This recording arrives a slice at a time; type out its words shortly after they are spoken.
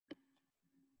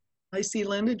I see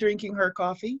Linda drinking her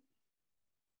coffee.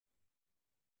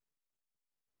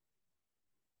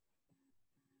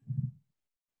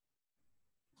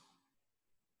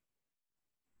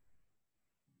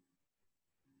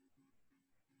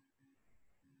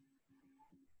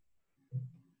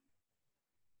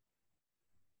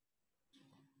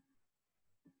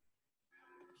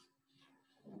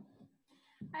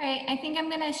 All right, I think I'm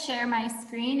going to share my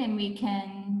screen and we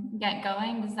can get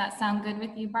going. Does that sound good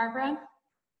with you, Barbara?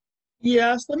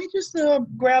 Yes, let me just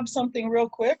grab something real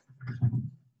quick.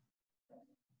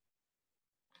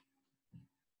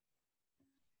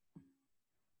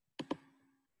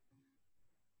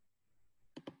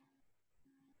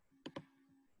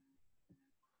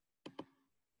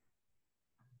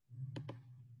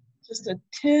 Just a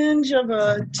tinge of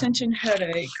a tension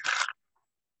headache.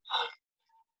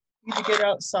 Need to get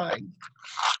outside.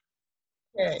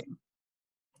 Okay.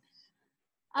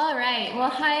 All right, well,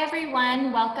 hi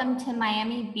everyone. Welcome to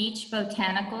Miami Beach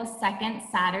Botanical's second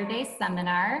Saturday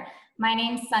seminar. My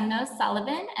name's Sunno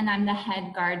Sullivan and I'm the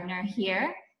head gardener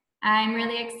here. I'm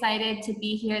really excited to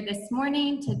be here this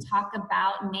morning to talk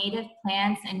about native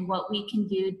plants and what we can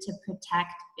do to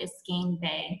protect Biscayne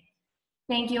Bay.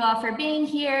 Thank you all for being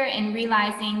here and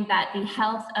realizing that the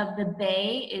health of the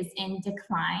bay is in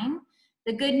decline.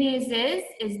 The good news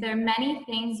is there are many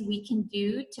things we can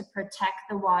do to protect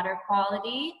the water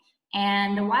quality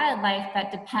and the wildlife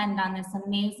that depend on this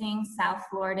amazing South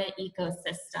Florida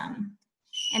ecosystem.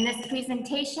 In this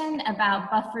presentation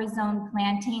about buffer zone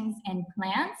plantings and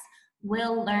plants,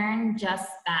 we'll learn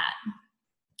just that.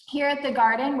 Here at the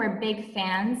garden, we're big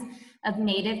fans of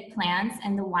native plants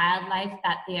and the wildlife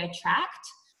that they attract.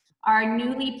 Our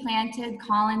newly planted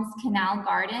Collins Canal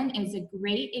Garden is a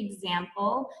great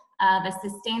example of a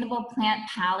sustainable plant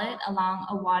palette along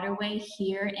a waterway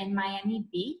here in Miami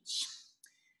Beach.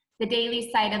 The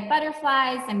daily sight of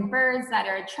butterflies and birds that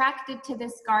are attracted to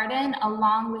this garden,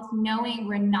 along with knowing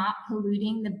we're not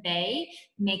polluting the bay,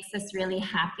 makes us really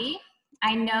happy.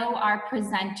 I know our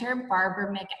presenter,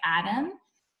 Barbara McAdam,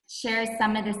 shares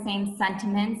some of the same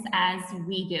sentiments as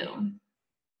we do.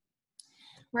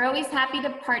 We're always happy to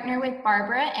partner with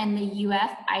Barbara and the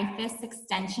UF IFAS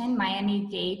Extension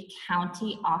Miami-Dade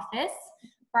County office.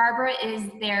 Barbara is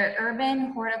their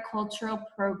urban horticultural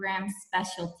program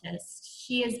specialist.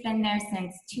 She has been there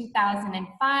since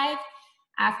 2005.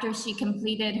 After she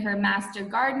completed her Master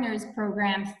Gardeners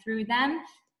program through them,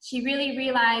 she really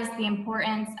realized the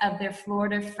importance of their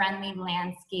Florida-friendly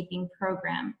landscaping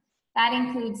program. That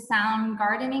includes sound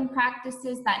gardening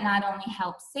practices that not only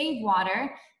help save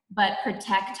water, but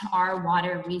protect our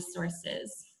water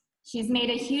resources. She's made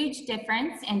a huge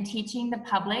difference in teaching the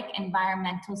public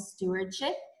environmental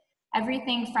stewardship,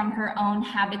 everything from her own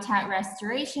habitat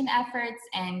restoration efforts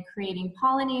and creating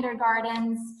pollinator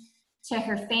gardens to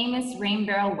her famous rain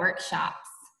barrel workshops.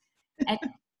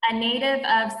 A native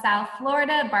of South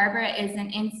Florida, Barbara is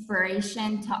an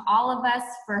inspiration to all of us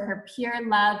for her pure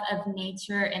love of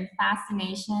nature and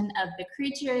fascination of the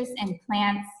creatures and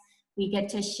plants we get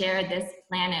to share this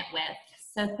planet with.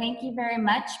 So thank you very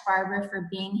much, Barbara, for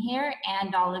being here,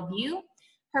 and all of you.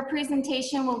 Her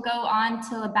presentation will go on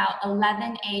till about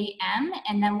 11 a.m.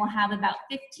 and then we'll have about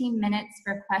 15 minutes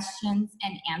for questions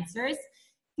and answers.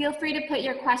 Feel free to put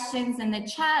your questions in the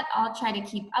chat. I'll try to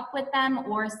keep up with them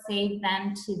or save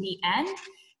them to the end.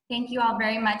 Thank you all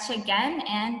very much again,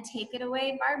 and take it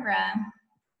away, Barbara.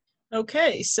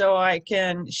 Okay, so I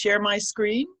can share my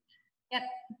screen. Yep.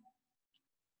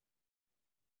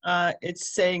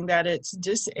 It's saying that it's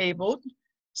disabled.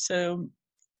 So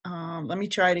let me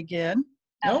try it again.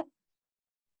 Nope.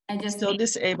 I just still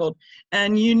disabled.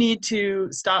 And you need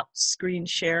to stop screen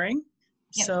sharing.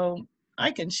 Yep. So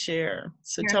I can share.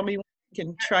 So tell me when you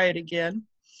can try it again.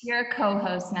 You're a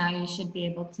co-host now. You should be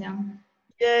able to.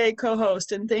 Yay,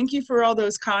 co-host. And thank you for all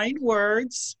those kind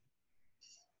words.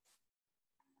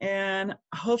 And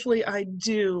hopefully I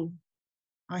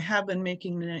have been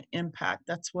making an impact.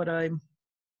 That's what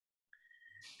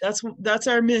that's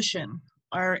our mission,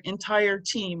 our entire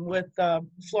team with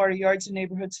Florida Yards and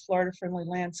Neighborhoods, Florida Friendly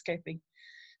Landscaping.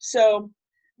 So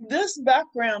this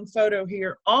background photo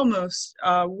here almost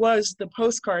was the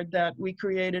postcard that we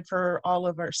created for all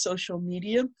of our social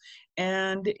media.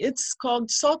 And it's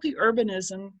called Salty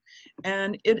Urbanism.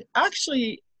 And it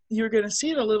actually, you're going to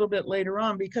see it a little bit later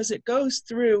on because it goes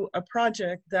through a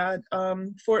project that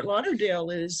Fort Lauderdale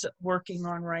is working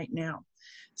on right now.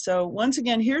 So once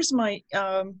again, here's my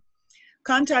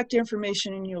contact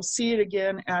information, and you'll see it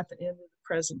again at the end of the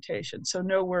presentation. So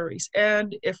no worries.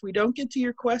 And if we don't get to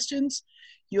your questions,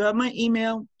 you have my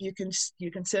email. You can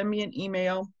send me an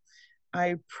email.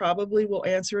 I probably will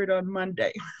answer it on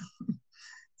Monday.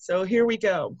 So here we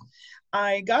go.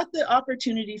 I got the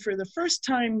opportunity for the first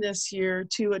time this year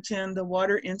to attend the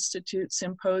Water Institute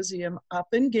Symposium up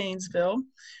in Gainesville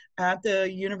at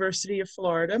the University of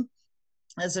Florida.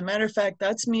 As a matter of fact,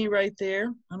 that's me right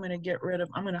there. I'm going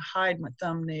to hide my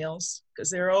thumbnails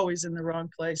because they're always in the wrong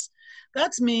place.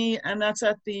 That's me, and that's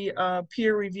at the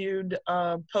peer-reviewed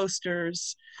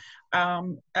posters,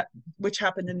 which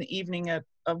happened in the evening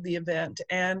of the event.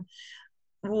 And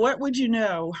what would you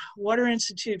know? Water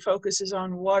Institute focuses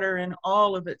on water in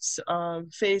all of its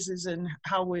phases and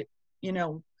how we,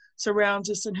 surrounds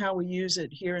us and how we use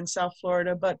it here in South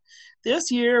Florida. But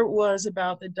this year was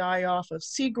about the die-off of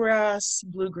seagrass,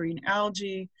 blue-green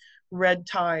algae, red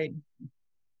tide.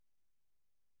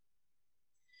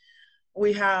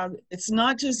 It's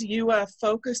not just UF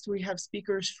focused, we have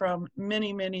speakers from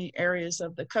many, many areas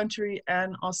of the country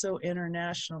and also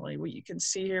internationally. What you can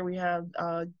see here, we have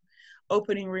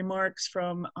opening remarks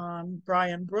from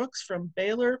Brian Brooks from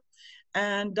Baylor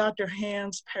and Dr.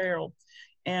 Hans Perl.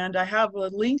 And I have a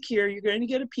link here. You're going to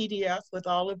get a PDF with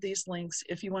all of these links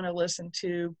if you want to listen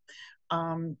to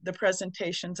the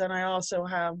presentations. And I also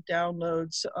have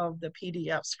downloads of the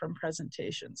PDFs from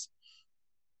presentations.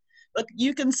 Look,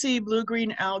 you can see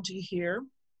blue-green algae here.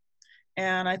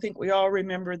 And I think we all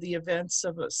remember the events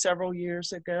of several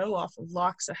years ago off of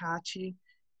Loxahatchee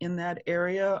in that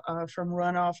area from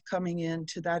runoff coming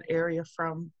into that area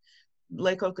from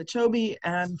Lake Okeechobee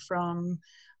and from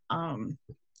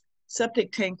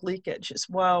septic tank leakages.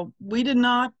 While we did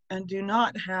not and do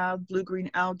not have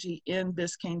blue-green algae in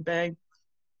Biscayne Bay,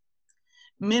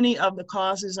 many of the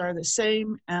causes are the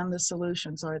same and the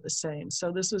solutions are the same.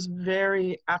 So this was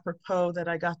very apropos that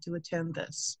I got to attend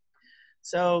this.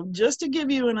 So just to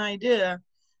give you an idea,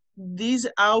 these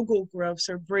algal growths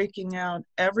are breaking out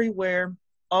everywhere,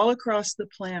 all across the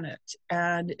planet,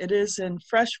 and it is in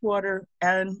freshwater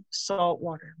and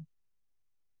saltwater.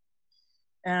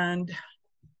 And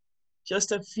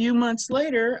just a few months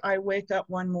later, I wake up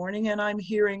one morning and I'm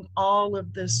hearing all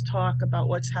of this talk about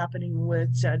what's happening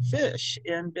with dead fish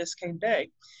in Biscayne Bay.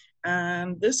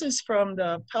 And this is from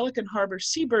the Pelican Harbor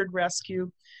Seabird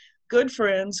Rescue. Good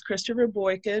friends, Christopher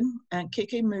Boykin and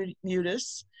Kike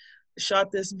Mutis,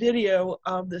 shot this video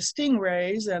of the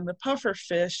stingrays and the puffer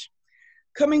fish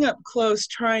coming up close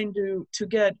trying to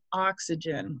get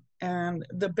oxygen. And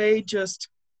the bay just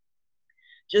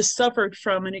suffered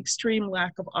from an extreme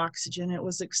lack of oxygen. It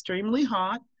was extremely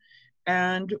hot,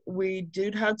 and we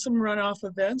did have some runoff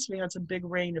events. We had some big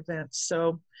rain events.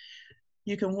 So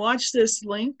you can watch this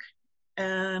link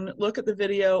and look at the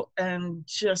video and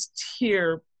just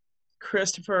hear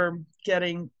Christopher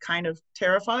getting kind of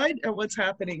terrified at what's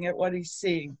happening, at what he's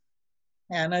seeing.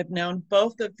 And I've known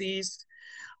both of these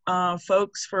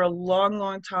folks for a long,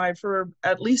 long time, for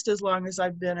at least as long as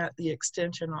I've been at the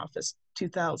Extension Office,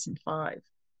 2005.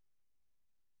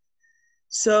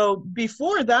 So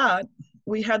before that,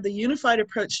 we had the unified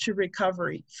approach to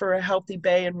recovery for a healthy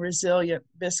bay and resilient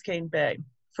Biscayne Bay,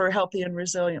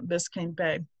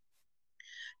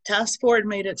 Task Force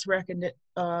made its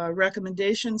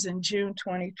recommendations in June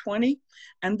 2020,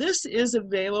 and this is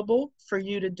available for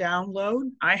you to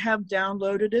download. I have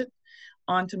downloaded it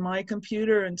onto my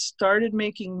computer and started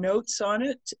making notes on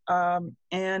it,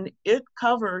 and it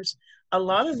covers a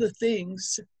lot of the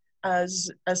things as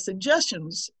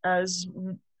suggestions, as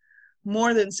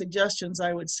more than suggestions,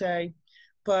 I would say,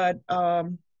 but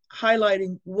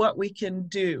highlighting what we can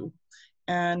do.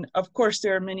 And of course,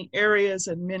 there are many areas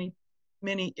and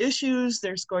many issues.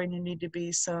 There's going to need to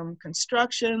be some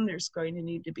construction. There's going to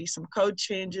need to be some code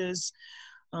changes,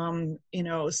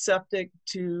 septic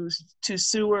to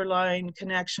sewer line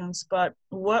connections. But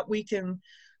what we can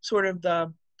sort of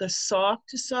the soft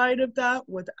side of that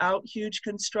without huge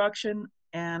construction,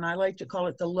 and I like to call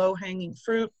it the low-hanging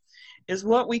fruit, is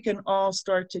what we can all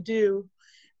start to do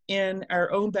in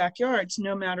our own backyards,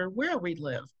 no matter where we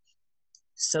live.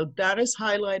 So that is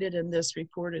highlighted in this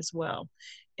report as well.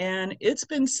 And it's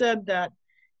been said that,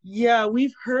 yeah,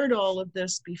 we've heard all of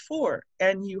this before,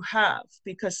 and you have,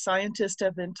 because scientists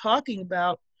have been talking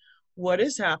about what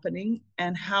is happening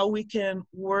and how we can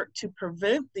work to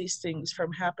prevent these things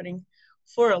from happening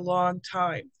for a long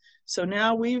time. So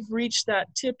now we've reached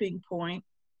that tipping point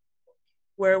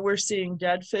where we're seeing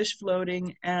dead fish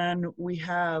floating, and we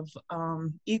have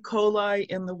E. coli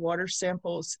in the water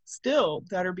samples still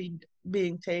that are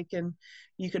being taken.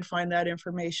 You can find that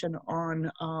information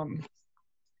on,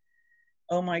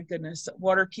 oh my goodness,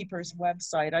 Waterkeeper's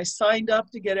website. I signed up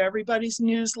to get everybody's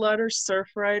newsletter,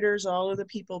 surf writers, all of the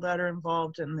people that are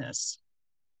involved in this.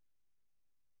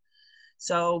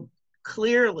 So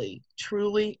clearly,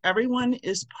 truly, everyone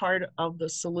is part of the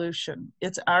solution.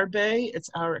 It's our bay, it's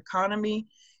our economy,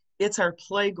 it's our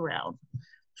playground.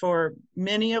 For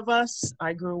many of us,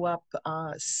 I grew up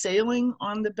sailing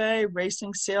on the bay,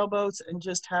 racing sailboats, and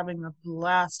just having a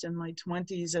blast in my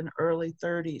 20s and early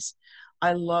 30s.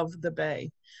 I love the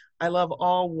bay. I love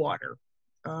all water.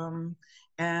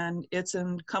 And it's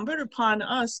incumbent upon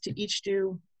us to each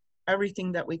do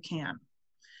everything that we can.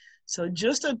 So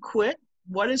just a quick,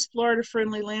 what is Florida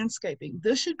Friendly Landscaping?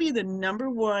 This should be the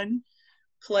 #1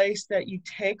 place that you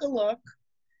take a look.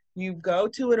 You go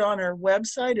to it on our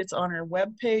website. It's on our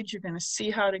webpage. You're going to see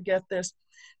how to get this.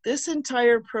 This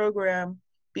entire program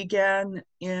began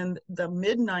in the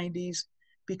mid-90s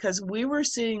because we were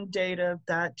seeing data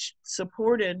that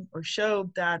supported or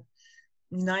showed that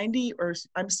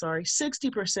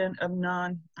 60% of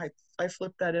I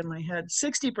flipped that in my head,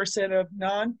 60% of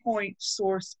non-point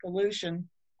source pollution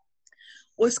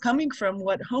was coming from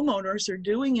what homeowners are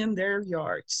doing in their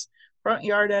yards, front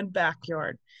yard and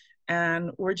backyard. And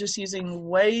we're just using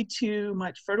way too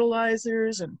much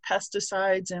fertilizers and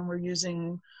pesticides, and we're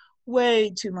using way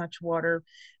too much water.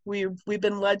 We've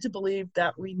been led to believe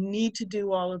that we need to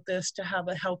do all of this to have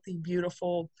a healthy,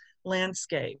 beautiful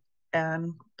landscape.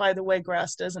 And by the way,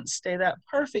 grass doesn't stay that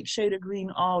perfect shade of green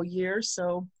all year.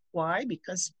 So why?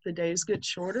 Because the days get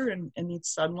shorter and need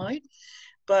sunlight.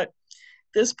 But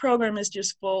this program is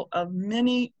just full of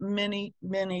many, many,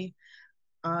 many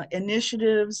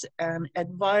initiatives and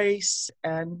advice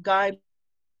and guidelines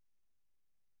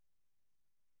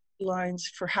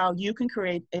for how you can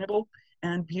create a sustainable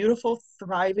and beautiful,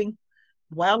 thriving,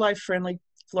 wildlife-friendly,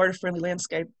 Florida-friendly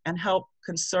landscape and help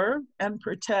conserve and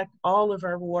protect all of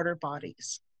our water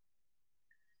bodies.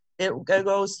 It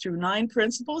goes through 9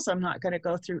 principles. I'm not going to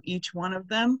go through each one of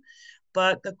them,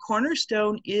 but the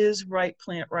cornerstone is right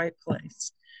plant, right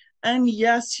place. And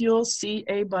yes, you'll see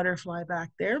a butterfly back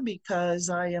there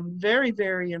because I am very,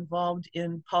 very involved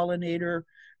in pollinator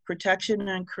protection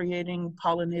and creating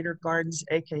pollinator gardens,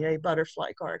 AKA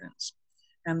butterfly gardens.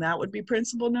 And that would be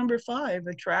principle #5,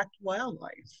 attract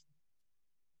wildlife.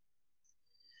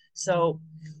 So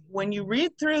when you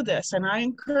read through this, and I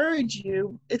encourage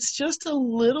you, it's just a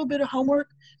little bit of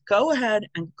homework, go ahead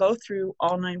and go through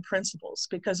all 9 principles,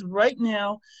 because right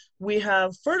now we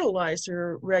have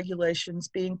fertilizer regulations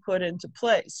being put into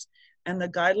place and the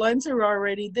guidelines are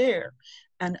already there.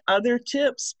 And other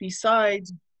tips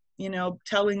besides,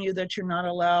 telling you that you're not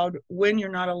allowed, when you're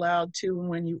not allowed to, and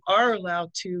when you are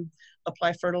allowed to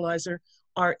apply fertilizer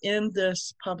are in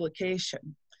this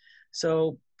publication.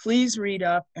 So please read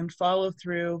up and follow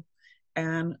through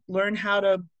and learn how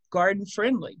to garden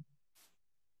friendly.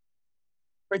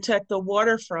 Protect the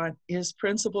waterfront is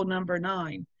principle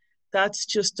 #9. That's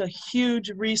just a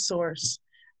huge resource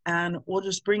and will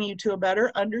just bring you to a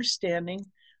better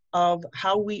understanding of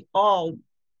how we all,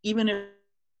 even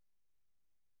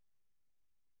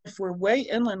if we're way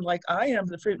inland like I am,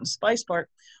 the fruit and spice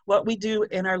park, what we do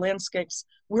in our landscapes,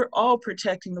 we're all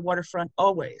protecting the waterfront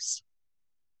always.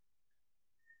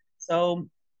 So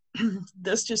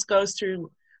this just goes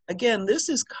through, again, this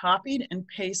is copied and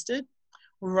pasted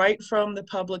right from the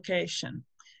publication.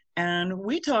 And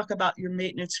we talk about your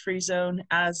maintenance-free zone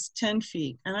as 10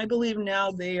 feet. And I believe now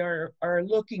they are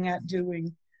looking at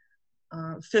doing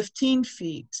 15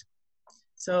 feet.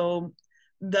 So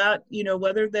that,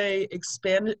 whether they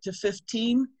expand it to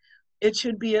 15, it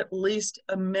should be at least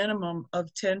a minimum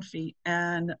of 10 feet.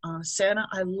 And Santa,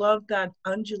 I love that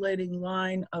undulating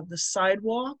line of the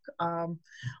sidewalk. I'm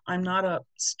not a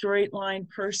straight line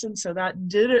person, so that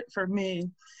did it for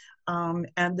me.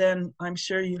 And then I'm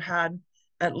sure you had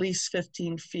at least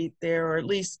 15 feet there, or at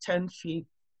least 10 feet.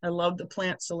 I love the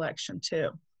plant selection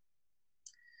too.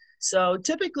 So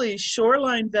typically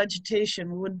shoreline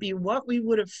vegetation would be what we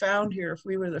would have found here if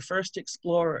we were the first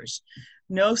explorers.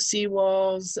 No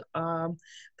seawalls,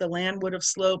 the land would have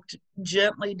sloped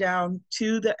gently down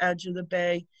to the edge of the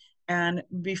bay. And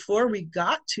before we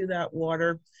got to that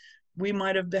water, we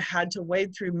might have had to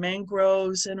wade through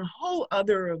mangroves and a whole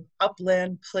other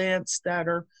upland plants that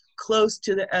are close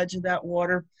to the edge of that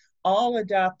water, all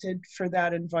adapted for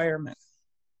that environment.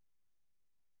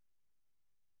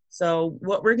 So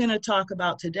what we're going to talk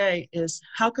about today is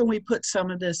how can we put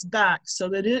some of this back so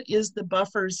that it is the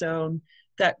buffer zone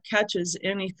that catches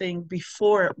anything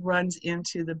before it runs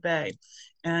into the bay.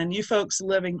 And you folks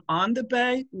living on the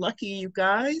bay, lucky you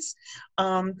guys,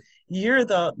 you're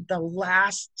the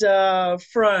last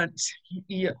front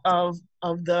of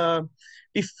the,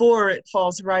 before it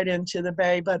falls right into the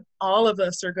bay, but all of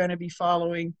us are going to be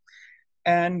following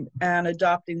and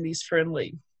adopting these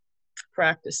friendly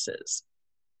practices.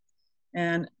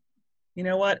 And You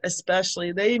know what?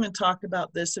 Especially, they even talked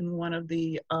about this in one of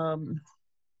the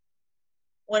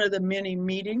many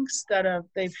meetings that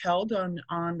they've held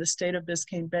on the state of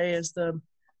Biscayne Bay, is the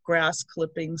grass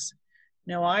clippings.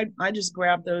 You know, I just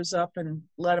grab those up and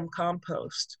let them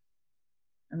compost.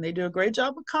 And they do a great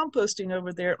job of composting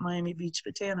over there at Miami Beach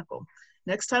Botanical.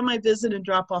 Next time I visit and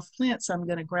drop off plants, I'm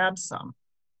going to grab some.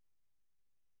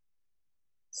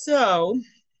 So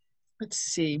let's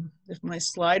see if my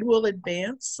slide will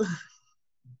advance.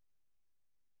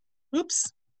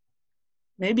 Oops.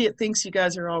 Maybe it thinks you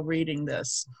guys are all reading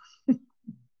this.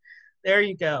 There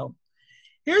you go.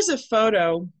 Here's a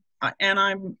photo, and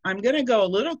I'm going to go a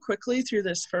little quickly through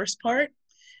this first part,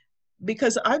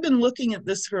 because I've been looking at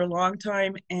this for a long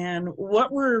time, and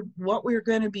what we're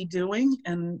going to be doing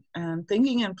and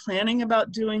thinking and planning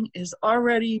about doing is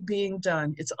already being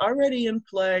done. It's already in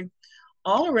play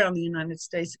all around the United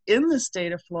States, in the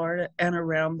state of Florida, and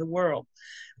around the world.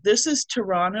 This is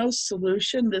Toronto's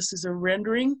solution. This is a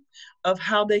rendering of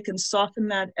how they can soften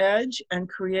that edge and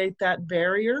create that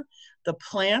barrier, the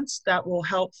plants that will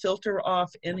help filter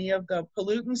off any of the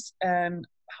pollutants and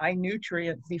high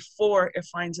nutrient before it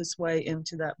finds its way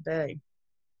into that bay.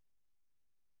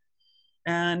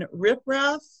 And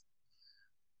riprap,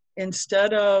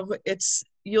 instead of,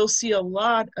 you'll see a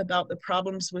lot about the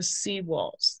problems with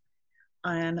seawalls.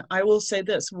 And I will say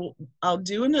this, I'll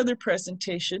do another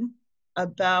presentation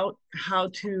about how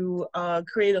to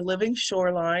create a living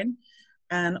shoreline,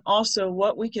 and also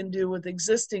what we can do with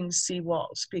existing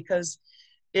seawalls. Because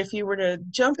if you were to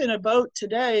jump in a boat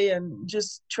today and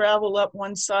just travel up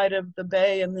one side of the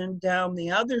bay and then down the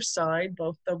other side,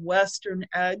 both the western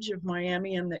edge of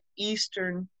Miami and the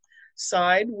eastern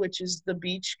side, which is the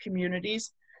beach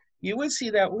communities, you would see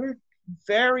that we're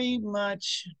very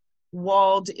much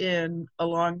walled in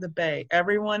along the bay.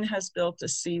 Everyone has built a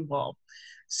seawall.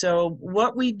 So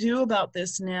what we do about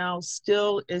this now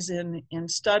still is in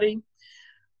study.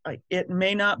 It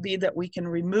may not be that we can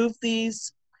remove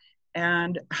these.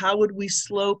 And how would we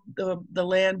slope the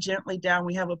land gently down?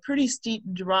 We have a pretty steep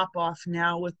drop off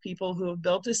now with people who have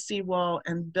built a seawall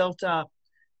and built up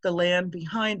the land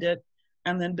behind it,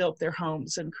 and then built their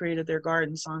homes and created their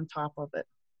gardens on top of it.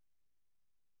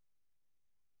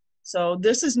 So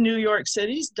this is New York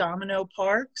City's Domino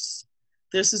Parks.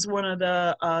 This is one of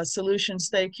the solutions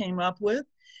they came up with.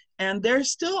 And there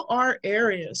still are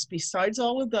areas, besides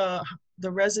all of the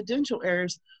residential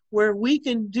areas, where we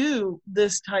can do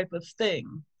this type of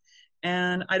thing.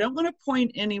 And I don't want to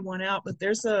point anyone out, but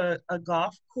there's a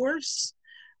golf course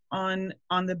on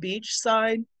the beach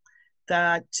side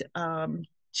that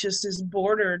just is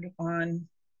bordered on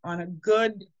a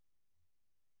good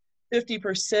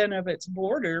 50% of its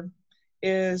border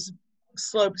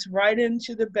slopes right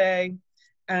into the bay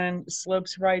and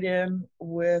slopes right in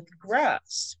with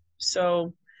grass.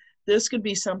 So this could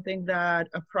be something that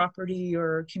a property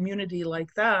or a community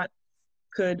like that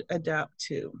could adapt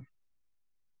to.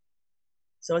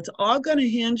 So it's all going to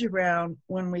hinge around,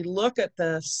 when we look at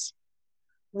this,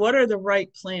 what are the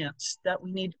right plants that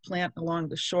we need to plant along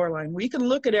the shoreline? We can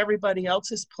look at everybody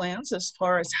else's plants as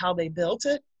far as how they built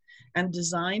it and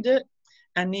designed it,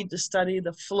 and need to study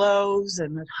the flows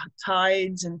and the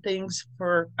tides and things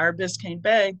for our Biscayne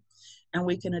Bay, and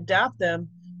we can adapt them.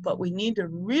 But we need to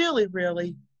really,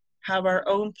 really have our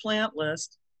own plant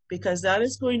list, because that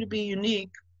is going to be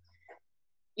unique.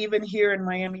 Even here in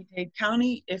Miami-Dade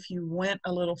County, if you went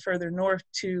a little further north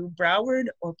to Broward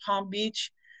or Palm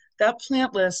Beach, that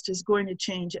plant list is going to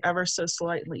change ever so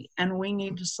slightly. And we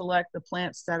need to select the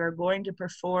plants that are going to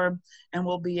perform and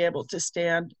will be able to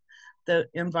stand the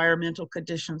environmental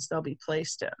conditions they'll be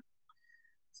placed in.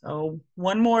 So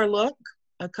one more look,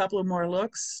 a couple of more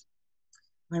looks.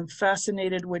 I'm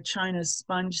fascinated with China's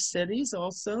sponge cities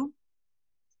also.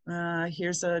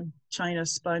 Here's a China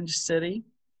sponge city.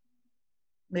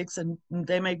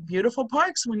 They make beautiful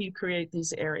parks when you create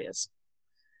these areas.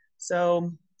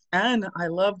 So, and I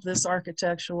love this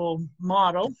architectural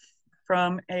model,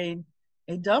 from a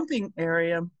dumping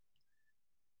area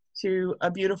to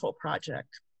a beautiful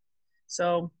project.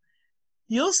 So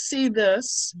you'll see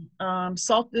this,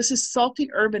 this is salty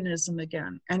urbanism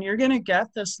again, and you're gonna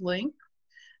get this link.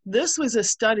 This was a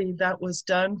study that was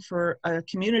done for a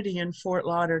community in Fort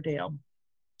Lauderdale.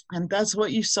 And that's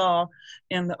what you saw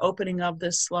in the opening of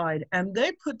this slide. And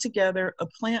they put together a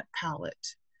plant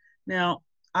palette. Now,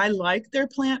 I like their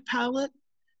plant palette.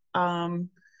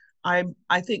 I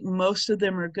think most of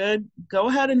them are good. Go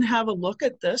ahead and have a look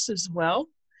at this as well.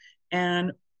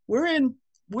 And we're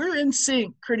in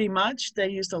sync pretty much. They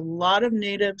used a lot of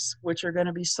natives, which are going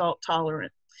to be salt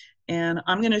tolerant. And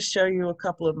I'm going to show you a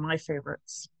couple of my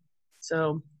favorites.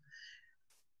 So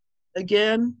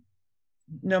Again,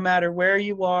 no matter where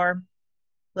you are,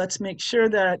 let's make sure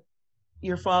that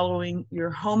you're following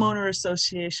your homeowner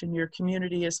association, your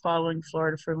community is following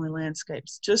Florida Friendly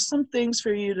Landscapes. Just some things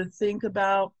for you to think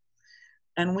about.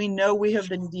 And we know we have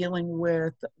been dealing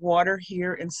with water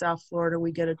here in South Florida.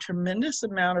 We get a tremendous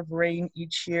amount of rain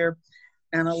each year,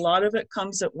 and a lot of it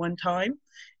comes at one time.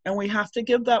 And we have to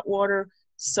give that water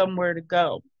somewhere to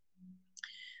go.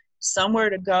 Somewhere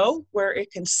to go where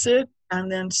it can sit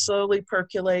and then slowly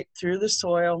percolate through the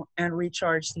soil and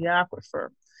recharge the aquifer.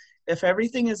 If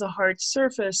everything is a hard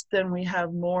surface, then we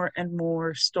have more and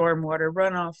more stormwater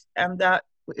runoff, and that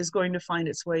is going to find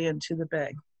its way into the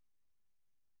bay.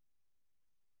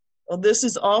 Well, this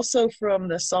is also from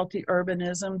the Salty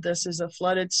Urbanism. This is a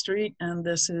flooded street, and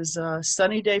this is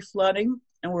sunny day flooding,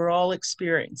 and we're all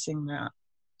experiencing that.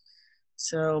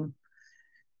 So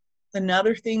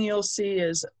another thing you'll see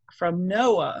is from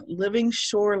NOAA, living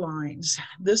shorelines.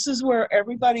 This is where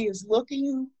everybody is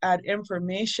looking at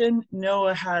information.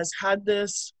 NOAA has had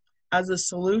this as a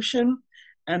solution,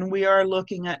 and we are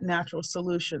looking at natural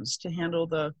solutions to handle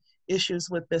the issues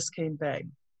with Biscayne Bay.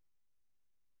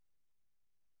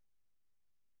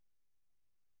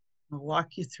 I'll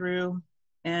walk you through,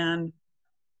 and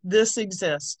this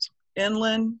exists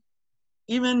inland,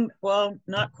 even, well,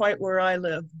 not quite where I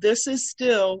live. This is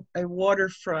still a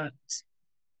waterfront.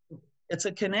 It's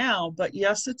a canal, but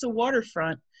yes, it's a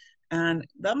waterfront, and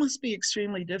that must be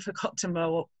extremely difficult to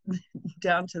mow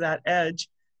down to that edge.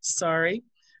 Sorry,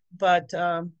 but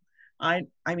I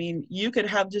mean, you could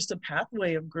have just a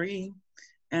pathway of green,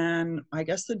 and I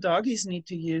guess the doggies need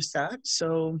to use that,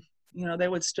 so you know they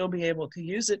would still be able to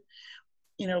use it.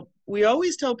 You know, we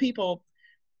always tell people,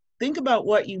 think about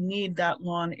what you need that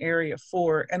lawn area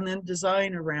for, and then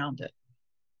design around it.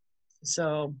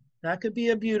 So that could be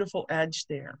a beautiful edge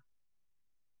there.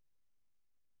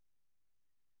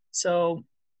 So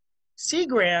Sea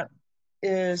Grant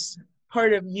is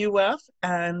part of UF,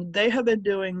 and they have been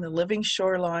doing the living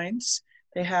shorelines.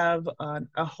 They have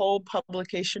a whole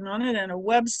publication on it and a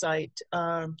website,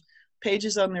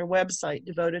 pages on their website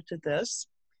devoted to this.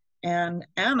 And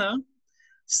Anna,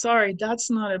 sorry, that's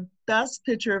not a best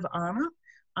picture of Anna.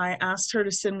 I asked her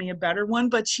to send me a better one,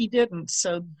 but she didn't.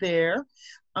 So there,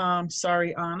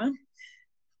 sorry, Anna.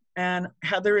 And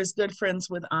Heather is good friends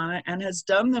with Anna and has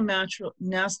done the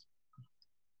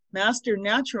Master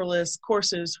Naturalist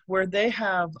courses where they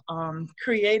have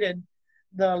created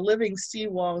the living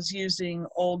seawalls using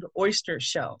old oyster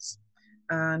shells.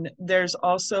 And there's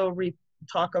also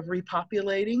talk of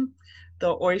repopulating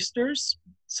the oysters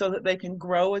so that they can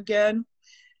grow again.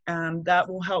 And that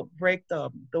will help break the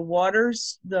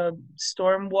waters, the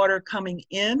storm water coming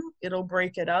in, it'll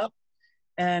break it up,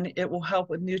 and it will help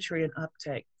with nutrient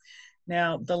uptake.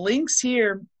 Now, the links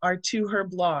here are to her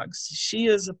blogs. She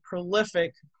is a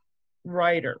prolific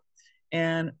writer,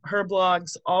 and her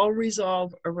blogs all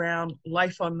revolve around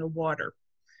life on the water.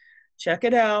 Check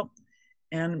it out,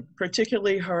 and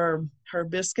particularly her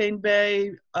Biscayne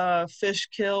Bay fish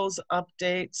kills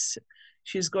updates.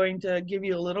 She's going to give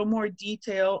you a little more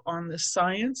detail on the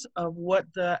science of what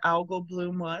the algal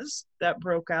bloom was that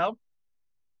broke out.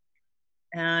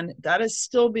 And that is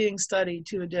still being studied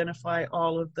to identify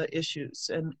all of the issues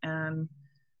and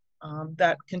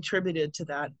that contributed to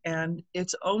that. And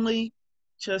it's only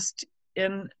just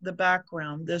in the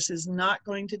background. This is not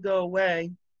going to go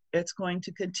away. It's going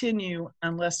to continue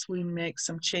unless we make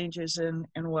some changes in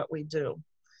what we do.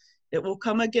 It will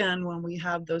come again when we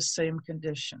have those same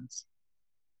conditions.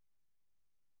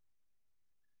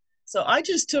 So I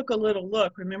just took a little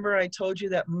look. Remember I told you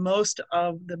that most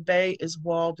of the bay is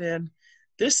walled in.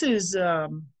 This is, I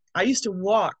used to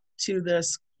walk to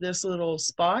this little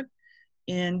spot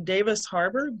in Davis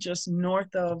Harbor, just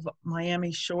north of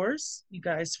Miami Shores. You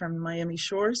guys from Miami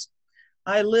Shores.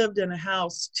 I lived in a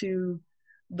house to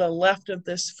the left of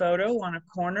this photo on a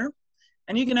corner,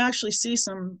 and you can actually see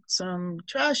some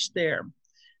trash there.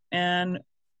 And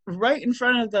right in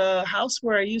front of the house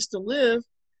where I used to live,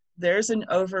 there's an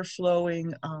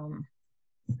overflowing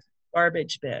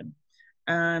garbage bin.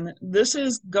 And this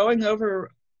is going over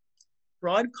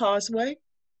Broad Causeway,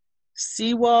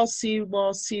 seawall,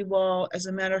 seawall, seawall. As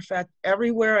a matter of fact,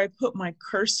 everywhere I put my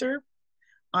cursor,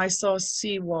 I saw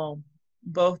seawall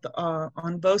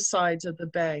on both sides of the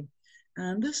bay.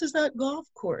 And this is that golf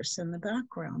course in the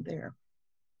background there.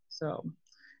 So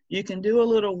you can do a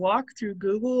little walk through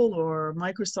Google or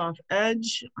Microsoft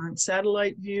Edge on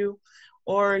satellite view,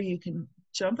 or you can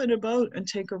jump in a boat and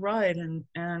take a ride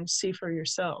and see for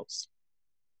yourselves.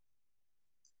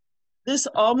 This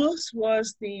almost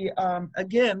was the,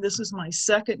 again, this is my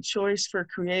second choice for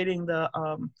creating the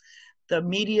the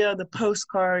media, the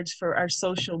postcards for our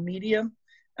social media.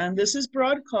 And this is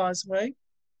Broad Causeway.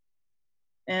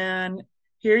 And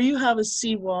here you have a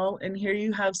seawall, and here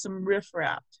you have some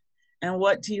riffraff. And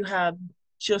what do you have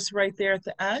just right there at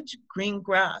the edge? Green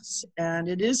grass, and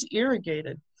it is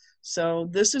irrigated. So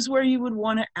this is where you would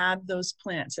want to add those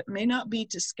plants. It may not be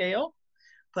to scale,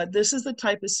 but this is the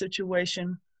type of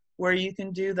situation where you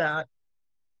can do that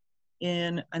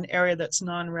in an area that's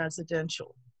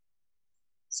non-residential.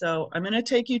 So I'm going to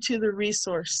take you to the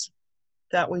resource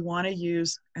that we want to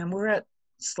use, and we're at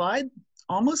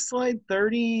almost slide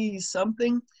 30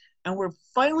 something, and we're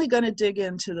finally going to dig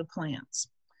into the plants.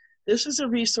 This is a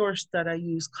resource that I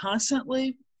use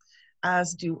constantly,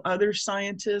 as do other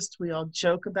scientists. We all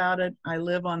joke about it. I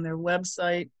live on their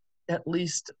website. At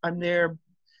least I'm there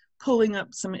pulling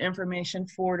up some information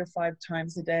 4 to 5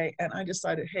 times a day. And I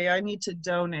decided, hey, I need to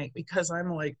donate, because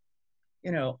I'm like,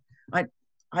 you know,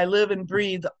 I live and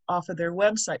breathe off of their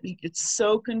website. It's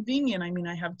so convenient. I mean,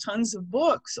 I have tons of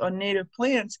books on native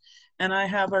plants, and I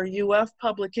have our UF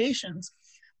publications.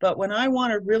 But when I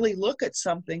want to really look at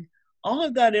something, all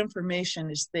of that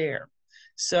information is there.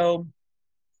 So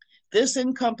this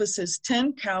encompasses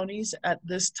 10 counties at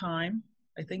this time.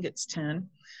 I think it's 10.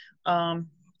 You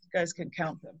guys can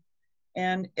count them.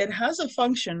 And it has a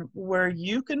function where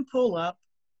you can pull up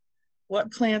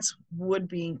what plants would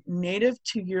be native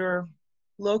to your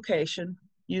location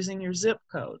using your zip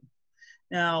code.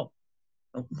 Now,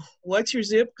 what's your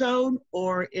zip code?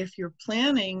 Or if you're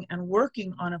planning and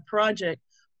working on a project,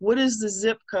 what is the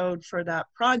zip code for that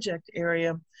project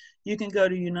area? You can go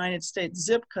to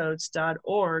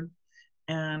unitedstateszipcodes.org.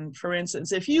 And for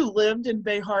instance, if you lived in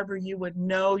Bay Harbor, you would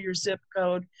know your zip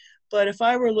code. But if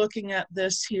I were looking at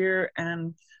this here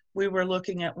and we were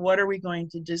looking at what are we going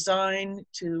to design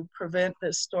to prevent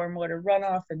this stormwater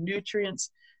runoff and nutrients,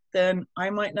 then I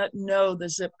might not know the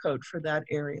zip code for that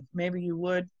area. Maybe you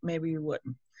would, maybe you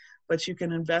wouldn't. But you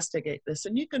can investigate this.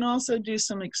 And you can also do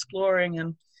some exploring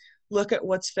and look at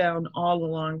what's found all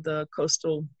along the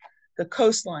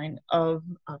coastline of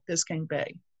Biscayne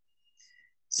Bay.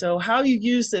 So how you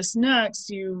use this next,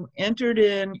 you entered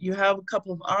in, you have a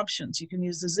couple of options. You can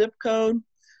use the zip code.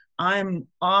 I'm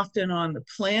often on the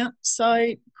plant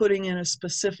site, putting in a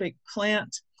specific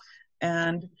plant,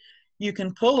 and you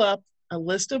can pull up a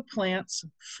list of plants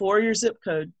for your zip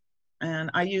code.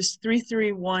 And I use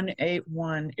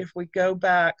 33181. If we go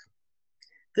back,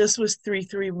 this was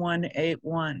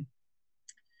 33181.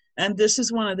 And this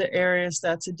is one of the areas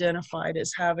that's identified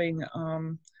as having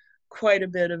quite a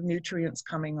bit of nutrients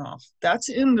coming off. That's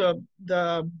in the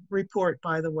report,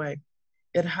 by the way.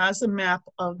 It has a map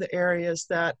of the areas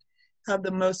that have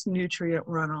the most nutrient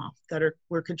runoff that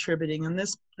were contributing. And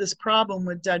this problem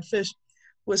with dead fish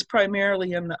was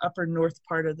primarily in the upper north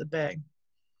part of the bay.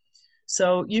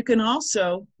 So you can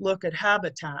also look at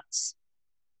habitats,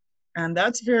 and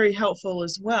that's very helpful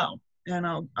as well. And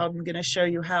I'm going to show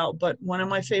you how. But one of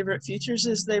my favorite features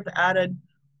is they've added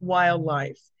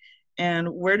wildlife. And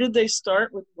where did they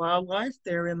start with wildlife?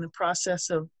 They're in the process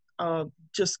of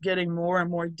just getting more and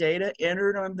more data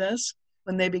entered on this.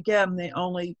 When they began, they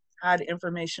only had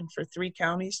information for 3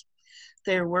 counties.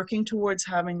 They are working towards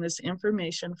having this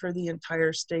information for the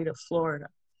entire state of Florida.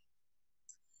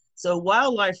 So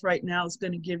wildlife right now is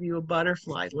going to give you a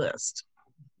butterfly list.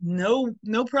 No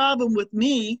problem with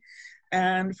me.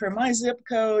 And for my zip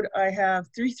code, I have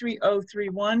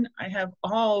 33031. I have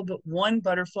all but one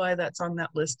butterfly that's on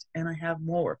that list, and I have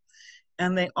more.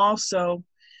 And they also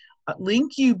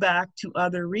link you back to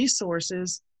other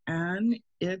resources, and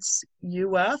it's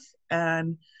UF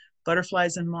and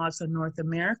Butterflies and Moths in North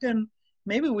America. And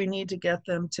maybe we need to get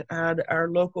them to add our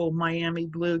local Miami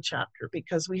Blue chapter,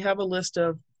 because we have a list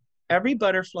of every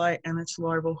butterfly and its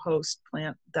larval host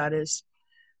plant that is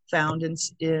found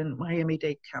in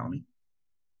Miami-Dade County.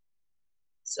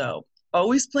 So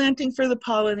always planting for the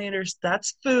pollinators,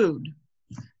 that's food.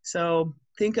 So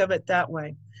think of it that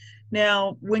way.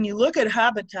 Now, when you look at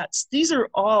habitats, these are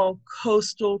all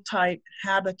coastal type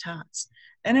habitats.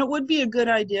 And it would be a good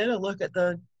idea to look at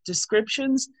the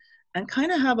descriptions and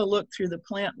kind of have a look through the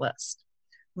plant list.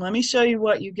 Let me show you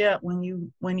what you get when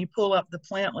you pull up the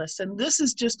plant list. And this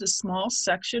is just a small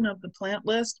section of the plant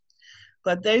list,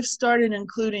 but they've started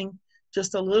including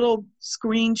just a little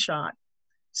screenshot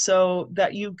so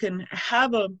that you can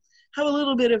have a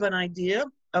little bit of an idea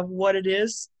of what it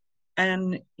is,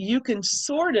 and you can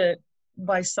sort it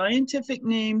by scientific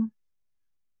name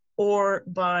or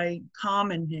by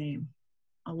common name.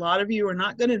 A lot of you are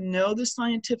not going to know the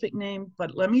scientific name,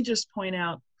 but let me just point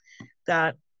out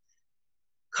that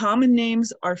Common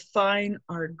names are fine,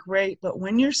 are great, but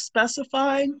when you're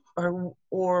specifying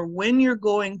or when you're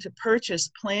going to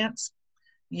purchase plants,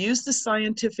 use the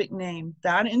scientific name.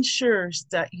 That ensures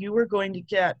that you are going to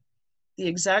get the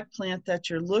exact plant that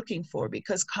you're looking for,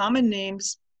 because common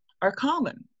names are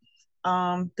common.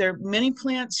 Many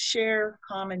plants share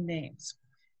common names.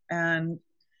 And,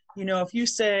 you know, if you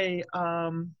say,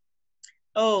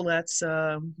 oh, that's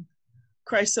chryso,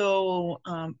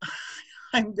 I'm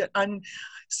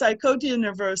Psychotia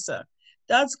nervosa,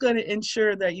 that's going to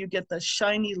ensure that you get the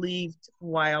shiny-leaved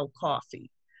wild coffee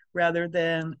rather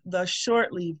than the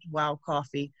short-leaved wild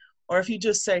coffee. Or if you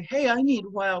just say, hey, I need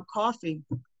wild coffee,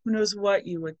 who knows what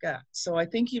you would get. So I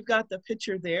think you've got the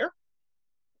picture there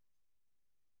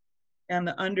and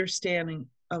the understanding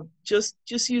of just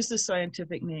use the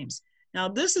scientific names. Now,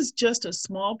 this is just a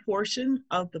small portion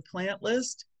of the plant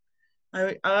list.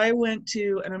 I went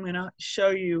to, and I'm going to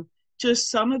show you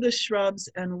just some of the shrubs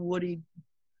and woody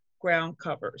ground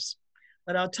covers.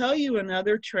 But I'll tell you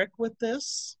another trick with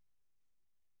this.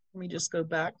 Let me just go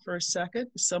back for a second.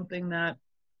 Something that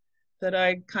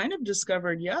I kind of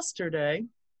discovered yesterday.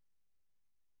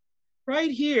 Right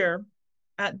here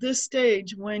at this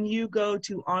stage, when you go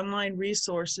to online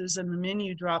resources and the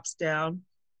menu drops down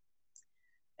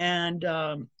and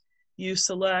you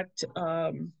select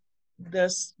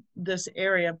this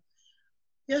area.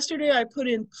 Yesterday I put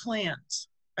in plant.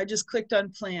 I just clicked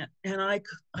on plant and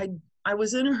I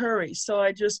was in a hurry, so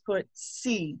I just put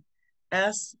C,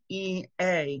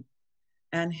 S-E-A,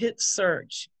 and hit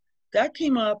search. That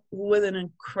came up with an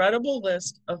incredible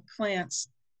list of plants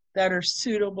that are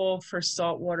suitable for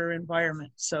saltwater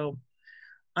environment. So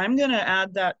I'm going to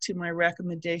add that to my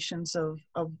recommendations of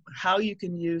how you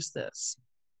can use this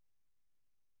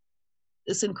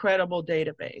incredible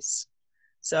database.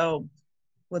 So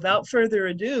without further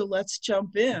ado, let's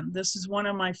jump in. This is one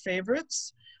of my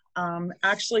favorites.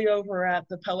 Actually over at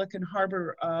the Pelican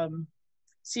Harbor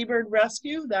Seabird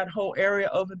Rescue, that whole area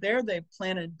over there, they've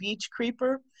planted beach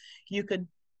creeper. You could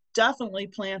definitely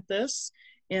plant this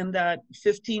in that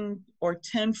 15 or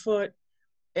 10 foot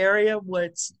area,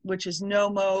 which is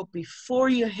no-mow before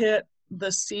you hit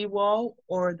the seawall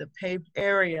or the paved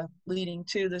area leading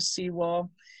to the seawall.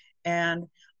 And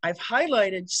I've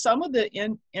highlighted some of the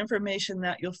information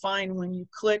that you'll find when you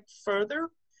click further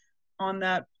on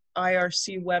that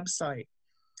IRC website.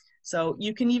 So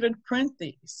you can even print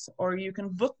these, or you can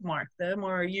bookmark them,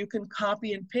 or you can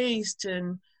copy and paste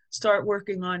and start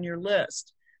working on your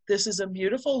list. This is a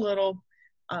beautiful little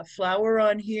flower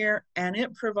on here, and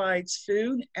it provides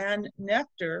food and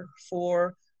nectar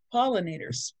for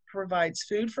pollinators, provides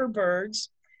food for birds.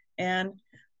 And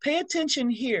pay attention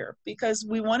here, because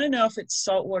we want to know if it's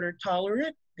saltwater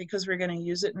tolerant, because we're going to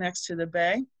use it next to the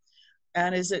bay.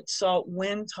 And is it salt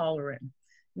wind tolerant?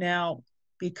 Now,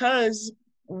 because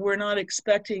we're not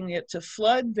expecting it to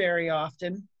flood very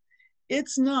often,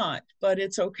 it's not, but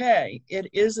it's okay. It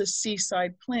is a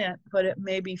seaside plant, but it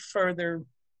may be further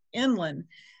inland.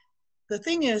 The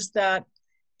thing is that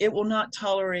it will not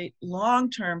tolerate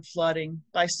long-term flooding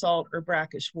by salt or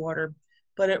brackish water,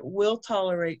 but it will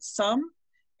tolerate some,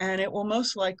 and it will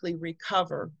most likely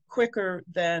recover quicker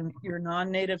than your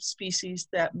non-native species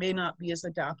that may not be as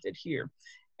adapted here.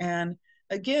 And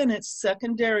again, it's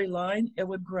secondary line. It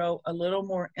would grow a little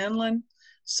more inland.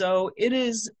 So it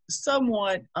is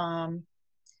somewhat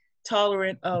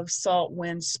tolerant of salt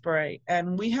wind spray.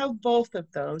 And we have both of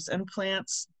those, and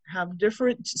plants have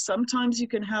different, sometimes you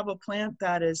can have a plant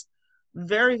that is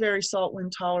very, very salt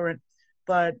wind tolerant,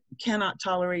 but cannot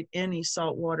tolerate any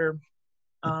saltwater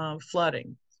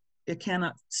flooding. It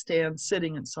cannot stand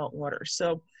sitting in salt water.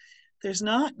 So there's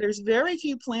very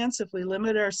few plants. If we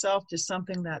limit ourselves to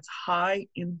something that's high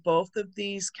in both of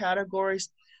these categories,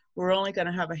 we're only going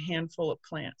to have a handful of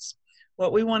plants.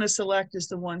 What we want to select is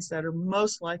the ones that are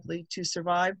most likely to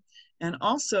survive. And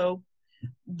also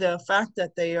the fact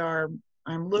that they are,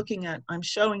 I'm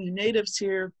showing you natives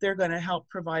here, they're going to help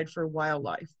provide for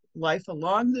wildlife, life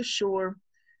along the shore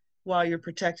while you're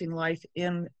protecting life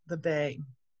in the bay.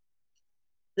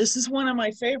 This is one of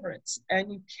my favorites,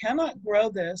 and you cannot grow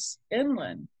this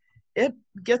inland. It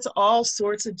gets all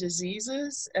sorts of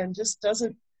diseases and just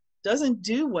doesn't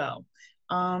do well.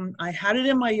 I had it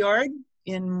in my yard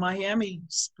in Miami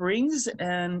Springs,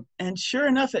 and sure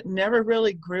enough, it never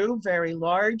really grew very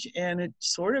large, and it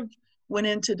sort of went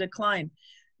into decline.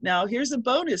 Now, here's a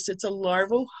bonus. It's a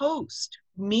larval host,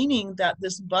 meaning that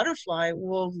this butterfly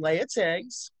will lay its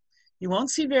eggs. You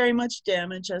won't see very much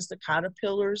damage as the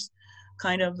caterpillars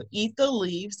kind of eat the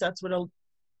leaves. That's what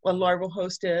a larval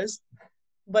host is.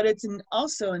 But it's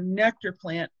also a nectar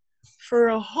plant for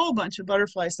a whole bunch of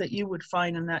butterflies that you would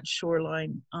find in that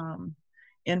shoreline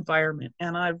environment.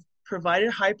 And I've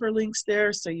provided hyperlinks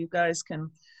there so you guys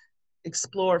can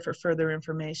explore for further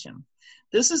information.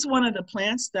 This is one of the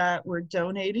plants that we're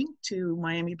donating to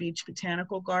Miami Beach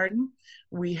Botanical Garden.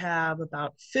 We have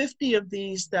about 50 of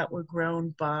these that were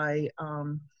grown by, I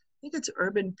think it's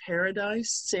Urban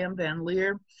Paradise, Sam Van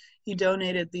Leer. He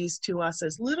donated these to us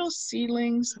as little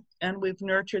seedlings, and we've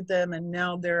nurtured them, and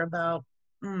now they're about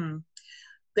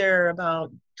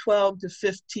 12 to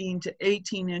 15 to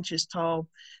 18 inches tall.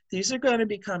 These are going to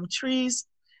become trees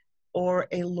or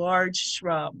a large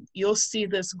shrub. You'll see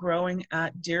this growing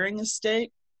at Deering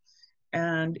Estate,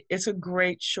 and it's a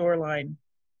great shoreline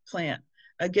plant.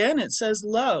 Again, it says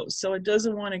low, so it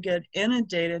doesn't want to get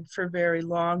inundated for very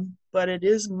long, but it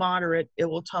is moderate. It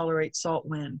will tolerate salt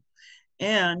wind.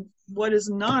 And what is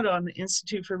not on the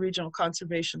Institute for Regional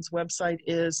Conservation's website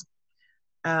is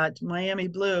at Miami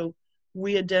Blue,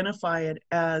 we identify it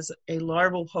as a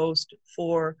larval host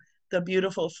for the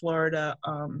beautiful Florida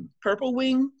purple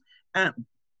wing and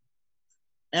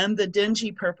the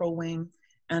dingy purple wing,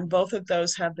 and both of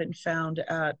those have been found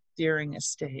at Deering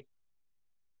Estate.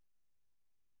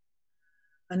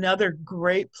 Another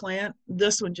great plant,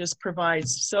 this one just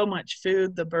provides so much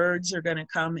food. The birds are going to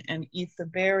come and eat the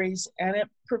berries, and it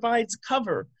provides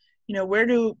cover. You know, where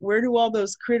do all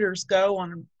those critters go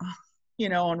on, you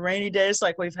know, on rainy days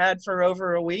like we've had for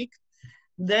over a week?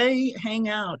 They hang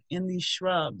out in these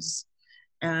shrubs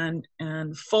and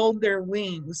fold their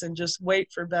wings and just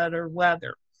wait for better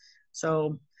weather.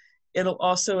 So it'll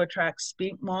also attract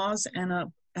skink moths and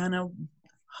a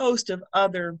host of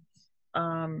other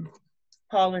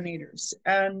pollinators.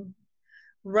 And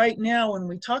right now, when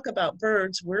we talk about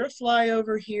birds, we're a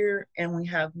flyover here, and we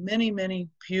have many, many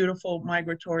beautiful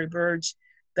migratory birds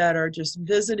that are just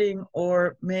visiting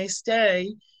or may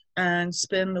stay and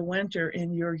spend the winter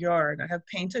in your yard. I have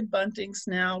painted buntings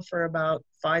now for about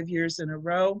 5 years in a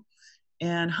row,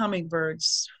 and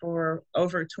hummingbirds for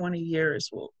over 20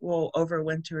 years will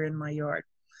overwinter in my yard.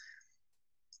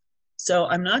 So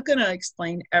I'm not going to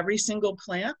explain every single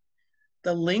plant.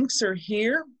 The links are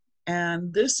here,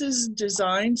 and this is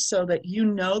designed so that you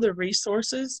know the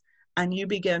resources and you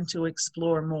begin to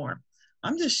explore more.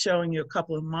 I'm just showing you a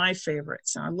couple of my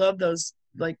favorites. I love those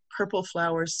like purple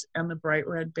flowers and the bright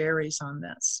red berries on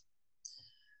this.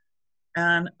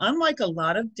 And unlike a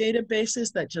lot of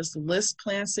databases that just list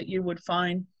plants that you would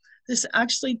find, this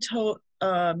actually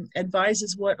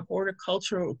advises what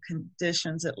horticultural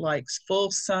conditions it likes. Full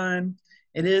sun,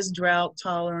 it is drought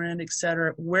tolerant,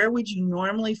 etc. Where would you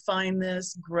normally find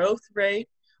this? Growth rate,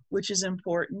 which is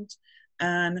important,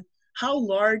 and how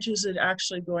large is it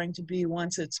actually going to be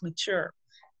once it's mature?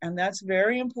 And that's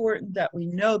very important that we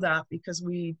know that, because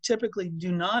we typically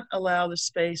do not allow the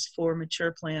space for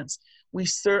mature plants. We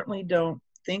certainly don't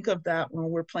think of that when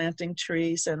we're planting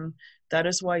trees, and that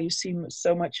is why you see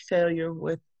so much failure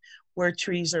with where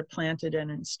trees are planted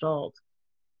and installed.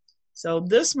 So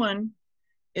this one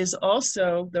is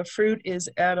also, the fruit is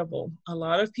edible. A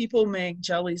lot of people make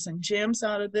jellies and jams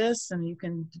out of this, and you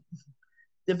can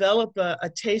develop a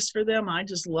taste for them. I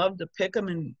just love to pick them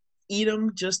and eat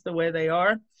them just the way they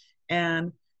are.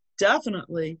 And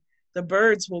definitely the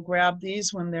birds will grab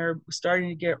these when they're starting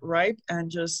to get ripe and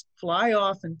just fly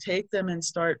off and take them and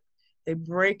they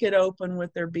break it open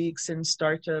with their beaks and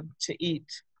start to eat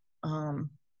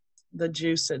the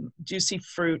juice and juicy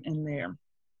fruit in there.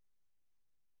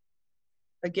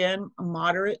 Again, a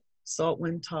moderate salt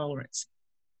wind tolerance.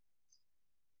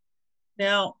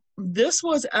 Now, this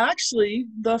was actually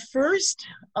the first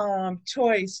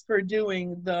choice for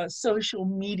doing the social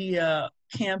media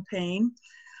campaign,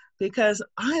 because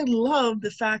I love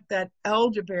the fact that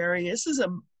elderberry, this is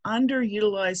an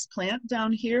underutilized plant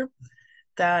down here,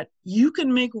 that you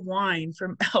can make wine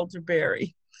from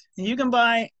elderberry. You can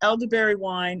buy elderberry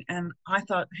wine, and I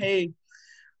thought, hey,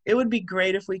 it would be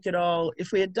great if we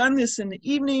had done this in the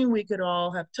evening, we could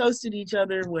all have toasted each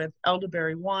other with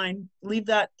elderberry wine. Leave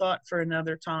that thought for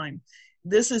another time.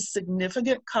 This is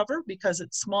significant cover because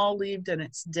it's small-leaved and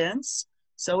it's dense,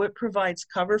 so it provides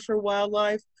cover for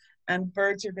wildlife, and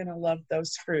birds are going to love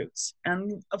those fruits.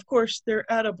 And of course, they're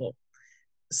edible.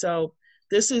 So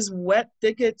this is wet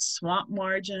thickets, swamp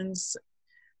margins.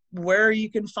 Where you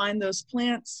can find those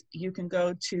plants, you can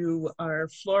go to our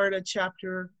Florida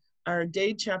chapter, our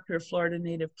Dade chapter of Florida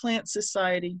Native Plant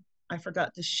Society. I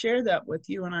forgot to share that with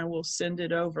you, and I will send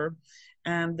it over.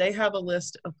 And they have a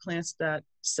list of plants that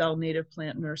sell native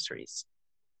plant nurseries.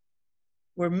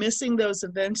 We're missing those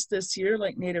events this year,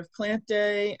 like Native Plant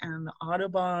Day and the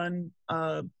Audubon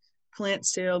plant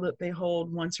sale that they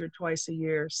hold once or twice a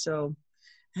year. So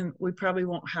And we probably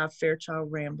won't have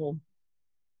Fairchild Ramble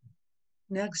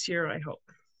next year, I hope.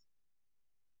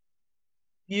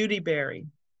 Beautyberry,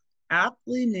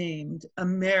 aptly named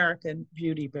American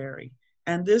beautyberry.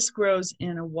 And this grows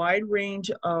in a wide range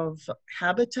of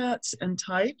habitats and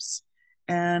types.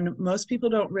 And most people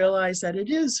don't realize that it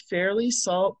is fairly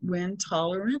salt wind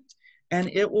tolerant, and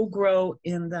it will grow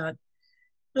in that.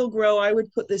 It'll grow, I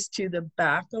would put this to the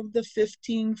back of the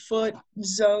 15-foot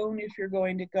zone if you're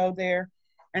going to go there.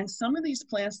 And some of these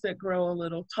plants that grow a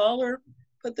little taller,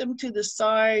 put them to the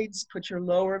sides, put your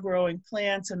lower growing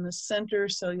plants in the center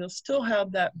so you'll still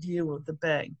have that view of the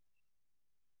bay.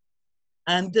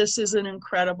 And this is an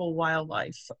incredible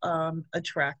wildlife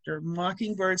attractor.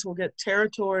 Mockingbirds will get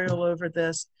territorial over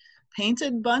this.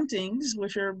 Painted buntings,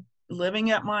 which are living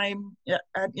in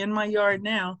my yard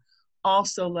now,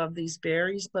 also love these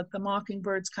berries, but the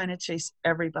mockingbirds kind of chase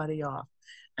everybody off.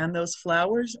 And those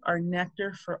flowers are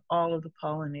nectar for all of the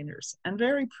pollinators and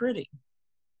very pretty.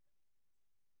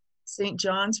 St.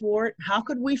 John's wort, how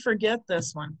could we forget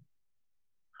this one?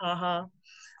 Haha.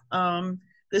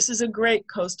 This is a great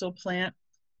coastal plant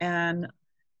and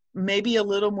maybe a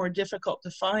little more difficult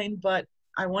to find, but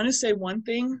I want to say one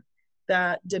thing,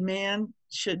 that demand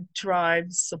should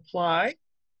drive supply.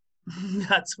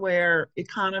 That's where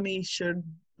economy should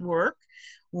work.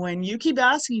 When you keep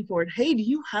asking for it, hey, do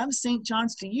you have St.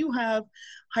 John's? Do you have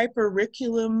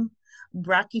Hypericculum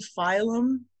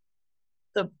brachyphyllum,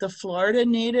 the Florida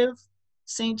native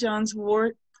St. John's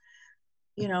wort?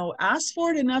 You know, ask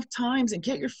for it enough times and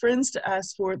get your friends to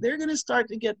ask for it. They're going to start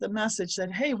to get the message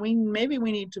that, hey, maybe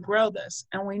we need to grow this.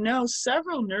 And we know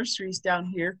several nurseries down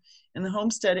here in the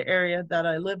Homestead area that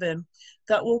I live in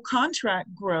that will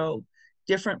contract grow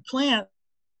different plants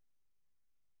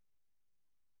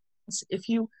if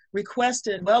you request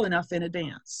it well enough in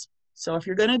advance. So if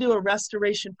you're going to do a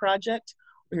restoration project,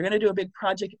 or you're going to do a big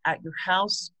project at your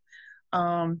house,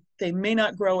 they may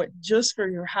not grow it just for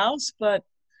your house, but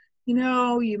you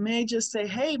know, you may just say,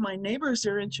 hey, my neighbors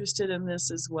are interested in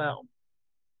this as well.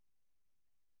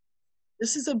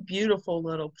 This is a beautiful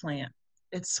little plant.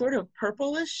 It's sort of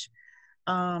purplish,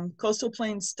 coastal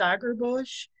plain stagger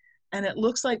bush, and it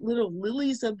looks like little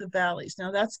lilies of the valleys.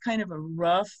 Now that's kind of a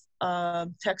rough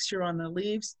texture on the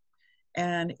leaves,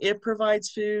 and it provides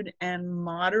food and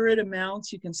moderate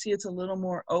amounts. You can see it's a little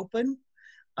more open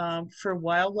for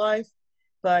wildlife,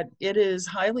 but it is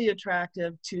highly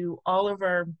attractive to all of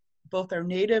both our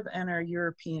native and our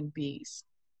European bees.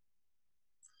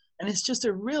 And it's just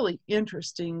a really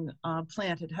interesting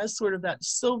plant. It has sort of that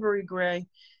silvery gray,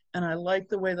 and I like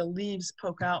the way the leaves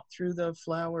poke out through the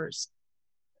flowers.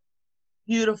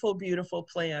 Beautiful, beautiful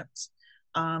plants.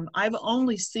 I've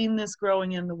only seen this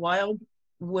growing in the wild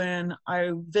when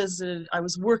I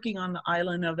was working on the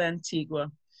island of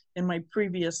Antigua in my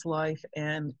previous life,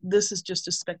 and this is just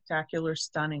a spectacular,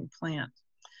 stunning plant.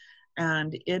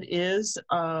 And it is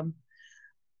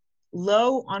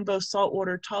low on both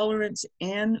saltwater tolerance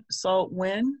and salt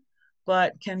wind,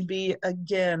 but can be,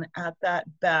 again, at that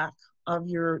back of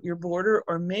your border,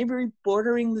 or maybe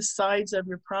bordering the sides of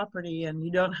your property, and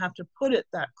you don't have to put it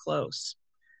that close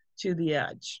to the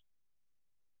edge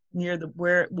near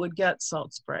where it would get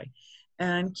salt spray.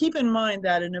 And keep in mind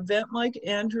that an event like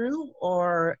Andrew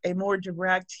or a more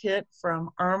direct hit from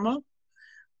Irma,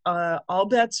 all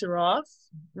bets are off.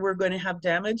 We're going to have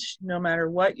damage no matter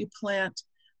what you plant,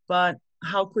 but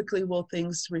how quickly will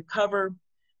things recover?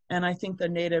 And I think the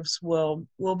natives will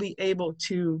be able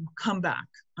to come back.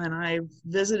 And I've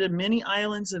visited many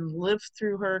islands and lived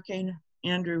through Hurricane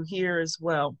Andrew here as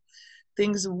well.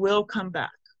 Things will come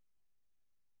back.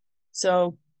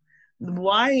 So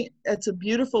why it's a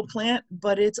beautiful plant,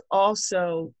 but it's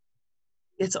also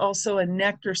a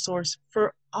nectar source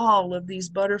for all of these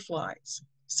butterflies.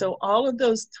 So all of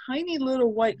those tiny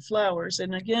little white flowers,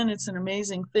 and again, it's an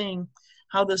amazing thing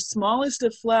how the smallest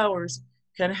of flowers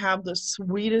can have the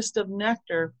sweetest of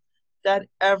nectar that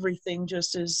everything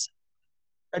just is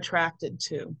attracted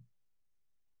to.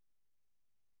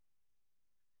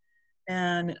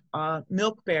 And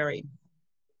milkberry.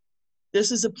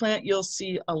 This is a plant you'll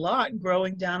see a lot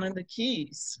growing down in the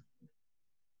Keys.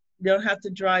 You don't have to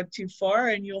drive too far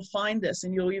and you'll find this,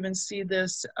 and you'll even see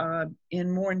this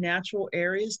in more natural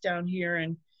areas down here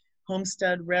in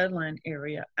Homestead Redland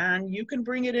area. And you can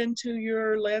bring it into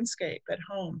your landscape at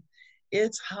home.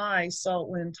 It's high salt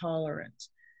wind tolerant.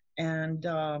 And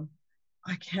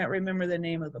I can't remember the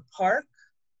name of the park.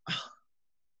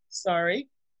 Sorry.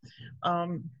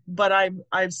 But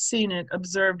I've seen it,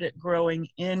 observed it growing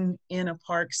in a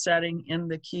park setting in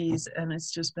the Keys, and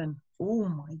it's just been, oh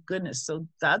my goodness. So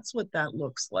that's what that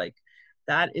looks like.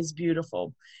 That is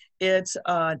beautiful. It's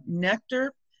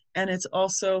nectar And it's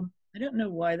also, I don't know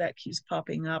why that keeps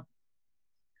popping up.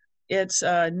 It's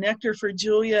nectar for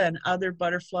Julia and other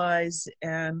butterflies,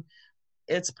 and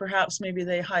it's perhaps maybe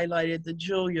they highlighted the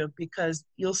Julia because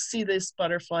you'll see this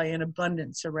butterfly in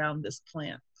abundance around this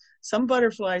plant. Some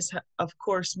butterflies, of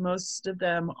course, most of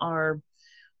them are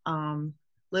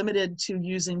limited to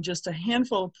using just a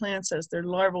handful of plants as their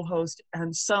larval host,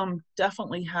 and some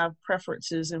definitely have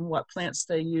preferences in what plants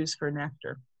they use for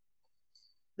nectar.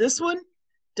 This one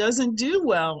doesn't do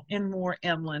well in more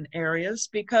inland areas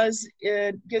because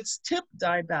it gets tip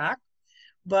dieback,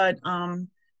 but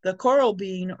the coral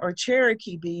bean or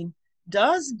Cherokee bean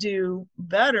does do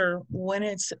better when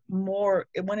it's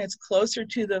closer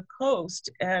to the coast,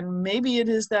 and maybe it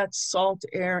is that salt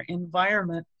air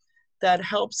environment that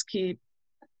helps keep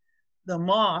the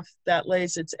moth that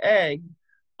lays its egg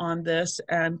on this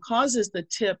and causes the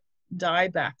tip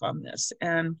dieback on this.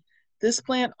 And this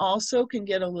plant also can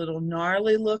get a little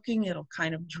gnarly looking. It'll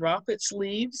kind of drop its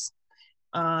leaves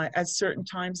at certain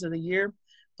times of the year.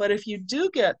 But if you do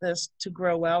get this to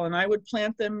grow well, and I would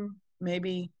plant them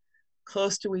maybe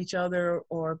close to each other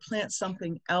or plant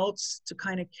something else to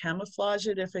kind of camouflage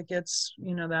it if it gets,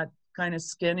 you know, that kind of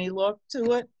skinny look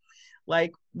to it,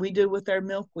 like we do with our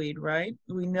milkweed, right?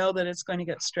 We know that it's going to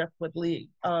get stripped with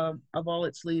of all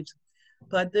its leaves.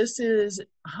 But this is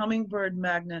hummingbird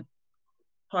magnet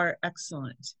par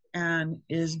excellence and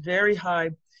is very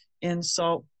high in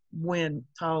salt wind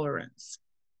tolerance.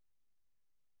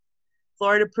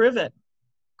 Florida privet,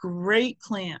 great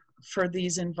plant for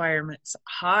these environments,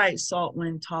 high salt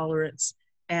wind tolerance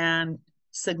and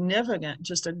significant,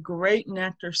 just a great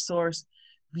nectar source,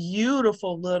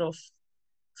 beautiful little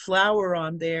flower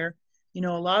on there. You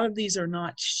know, a lot of these are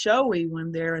not showy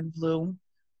when they're in bloom,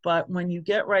 but when you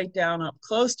get right down up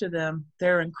close to them,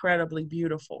 they're incredibly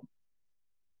beautiful.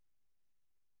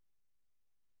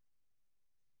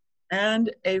 And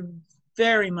a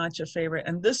very much a favorite.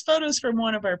 And this photo is from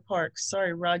one of our parks.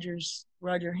 Sorry, Roger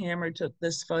Hammer took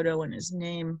this photo and his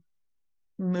name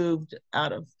moved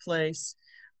out of place.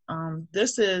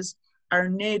 This is our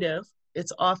native.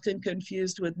 It's often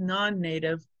confused with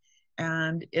non-native,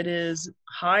 and it is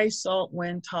high salt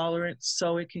wind tolerance,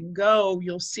 so it can go.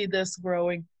 You'll see this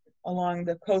growing along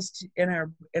the coast in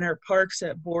our parks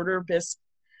that border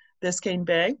Biscayne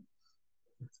Bay.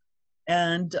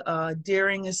 And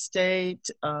Deering Estate,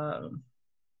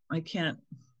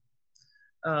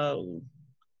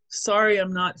 sorry,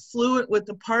 I'm not fluent with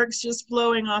the parks just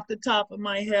flowing off the top of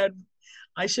my head.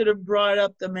 I should have brought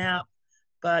up the map,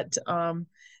 but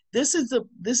this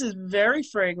is very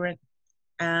fragrant,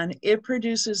 and it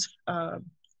produces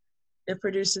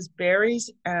berries,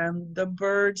 and the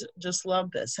birds just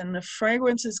love this. And the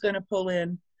fragrance is going to pull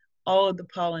in all of the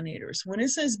pollinators. When it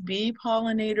says bee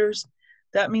pollinators,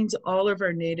 that means all of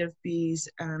our native bees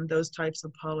and those types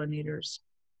of pollinators.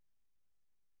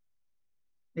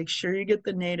 Make sure you get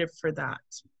the native for that.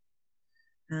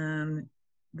 And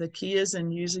the key is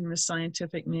in using the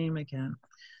scientific name again.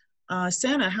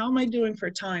 Santa, how am I doing for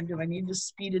time? Do I need to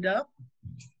speed it up?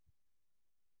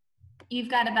 You've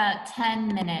got about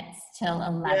 10 minutes till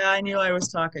 11. Yeah, I knew I was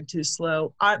talking too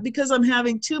slow because I'm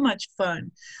having too much fun.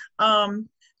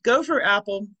 Go for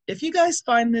apple. If you guys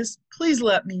find this, please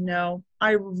let me know.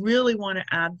 I really want to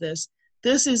add this.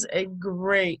 This is a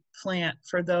great plant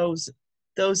for those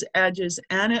edges,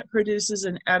 and it produces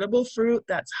an edible fruit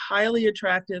that's highly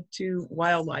attractive to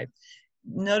wildlife.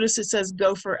 Notice it says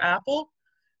gopher apple.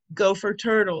 Gopher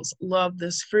turtles love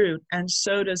this fruit, and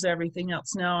so does everything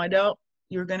else. Now,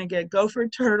 you're going to get gopher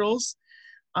turtles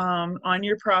on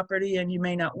your property, and you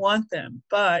may not want them,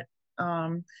 but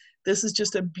this is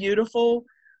just a beautiful,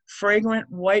 fragrant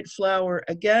white flower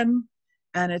again,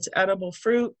 and it's edible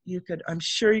fruit. I'm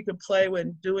sure you could play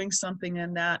when doing something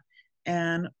in that.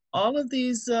 And all of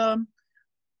these,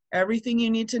 everything you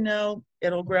need to know,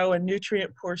 it'll grow in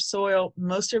nutrient poor soil.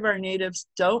 Most of our natives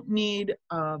don't need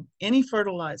any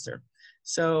fertilizer.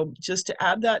 So just to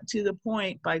add that to the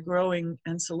point, by growing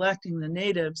and selecting the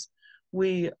natives,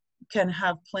 we can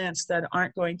have plants that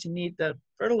aren't going to need the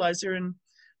fertilizer, and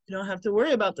you don't have to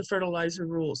worry about the fertilizer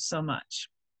rules so much.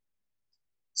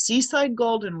 Seaside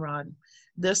goldenrod.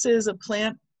 This is a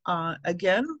plant,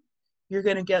 again, you're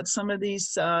going to get some of these,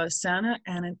 Santa,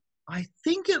 and I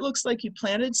think it looks like you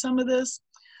planted some of this.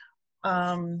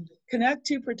 Connect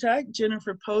to Protect,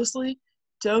 Jennifer Posley,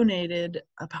 donated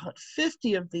about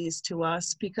 50 of these to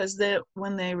us because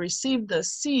when they received the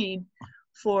seed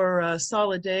for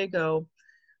Solidago,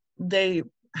 they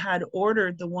had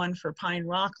ordered the one for Pine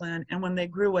Rockland, and when they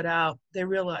grew it out, they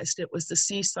realized it was the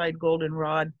Seaside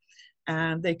goldenrod,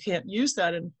 and they can't use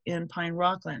that in pine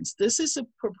rocklands. This is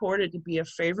purported to be a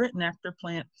favorite nectar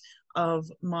plant of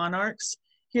monarchs.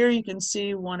 Here you can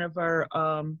see one of our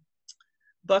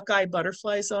buckeye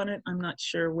butterflies on it. I'm not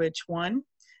sure which one.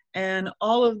 And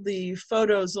all of the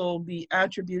photos will be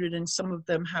attributed, and some of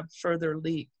them have further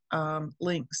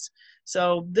links.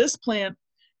 So this plant,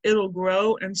 it'll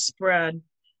grow and spread.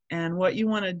 And what you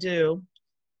want to do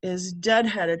is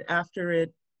deadhead it after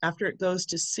it goes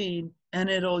to seed, and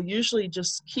it'll usually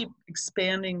just keep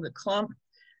expanding the clump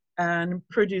and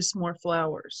produce more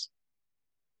flowers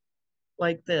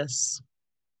like this.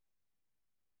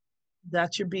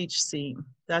 That's your beech seed.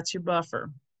 That's your buffer.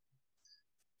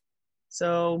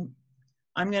 So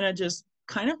I'm going to just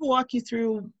kind of walk you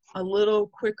through a little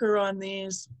quicker on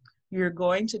these. You're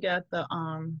going to get the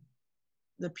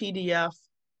PDF.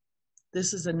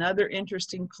 This is another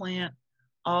interesting plant.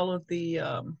 All of the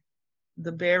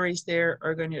berries there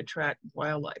are going to attract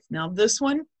wildlife. Now this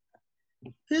one,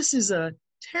 this is a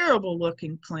terrible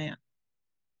looking plant.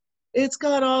 It's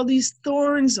got all these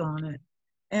thorns on it,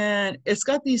 and it's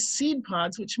got these seed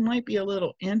pods, which might be a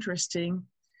little interesting.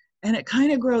 And it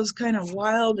kind of grows kind of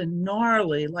wild and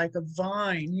gnarly, like a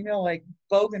vine, you know, like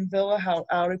bougainvillea, how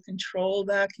out of control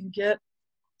that can get.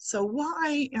 So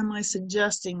why am I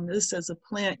suggesting this as a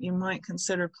plant you might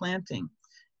consider planting,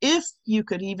 if you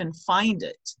could even find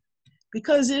it?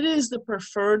 Because it is the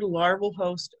preferred larval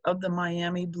host of the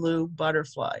Miami blue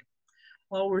butterfly.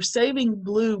 While we're saving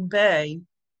Blue Bay,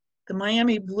 the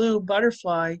Miami blue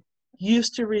butterfly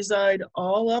used to reside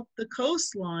all up the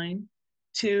coastline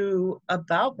to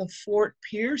about the Fort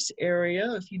Pierce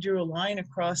area, if you drew a line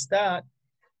across that,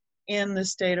 in the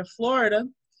state of Florida,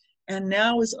 and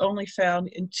now is only found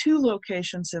in 2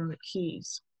 locations in the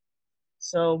Keys.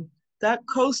 So that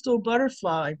coastal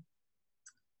butterfly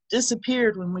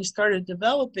disappeared when we started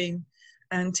developing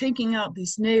and taking out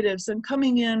these natives and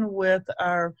coming in with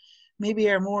maybe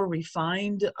our more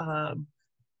refined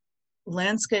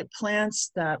landscape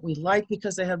plants that we like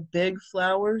because they have big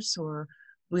flowers, or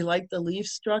we like the leaf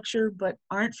structure, but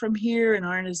aren't from here and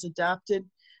aren't as adapted,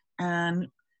 and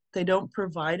they don't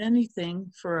provide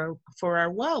anything for our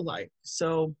wildlife.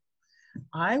 So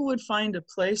I would find a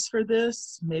place for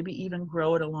this, maybe even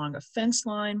grow it along a fence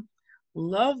line.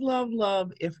 Love, love,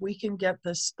 love if we can get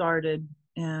this started,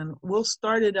 and we'll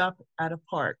start it up at a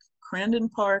park.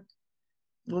 Crandon Park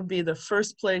would be the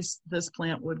first place this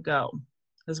plant would go,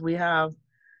 because we have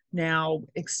now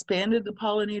expanded the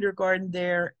pollinator garden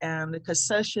there, and the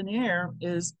concessionaire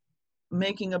is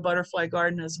making a butterfly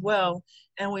garden as well,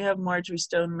 and we have Marjorie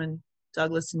Stoneman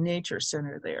Douglas Nature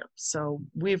Center there. So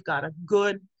we've got a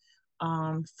good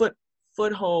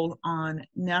foothold on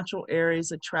natural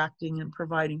areas attracting and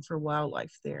providing for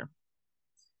wildlife there.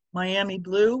 Miami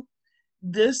blue,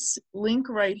 this link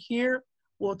right here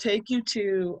will take you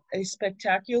to a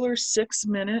spectacular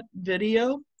 6-minute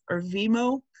video, or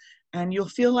VMO, and you'll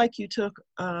feel like you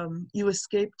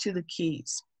escaped to the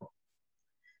Keys.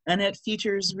 And it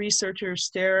features researcher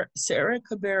Sarah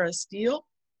Cabrera Steele,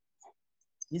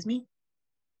 excuse me,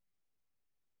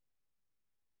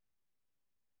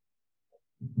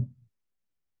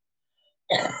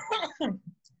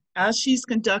 as she's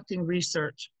conducting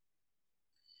research.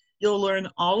 You'll learn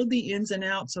all of the ins and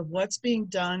outs of what's being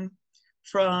done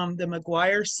from the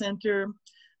McGuire Center,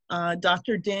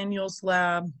 Dr. Daniel's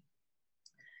lab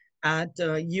at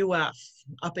UF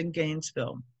up in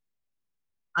Gainesville.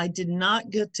 I did not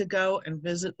get to go and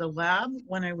visit the lab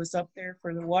when I was up there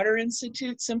for the Water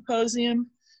Institute Symposium,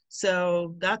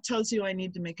 so that tells you I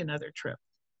need to make another trip.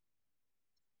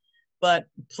 But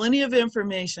plenty of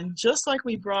information, just like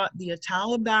we brought the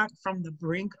Atala back from the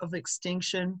brink of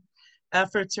extinction.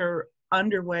 Efforts are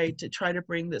underway to try to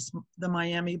bring the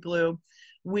Miami blue.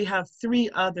 We have 3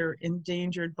 other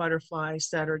endangered butterflies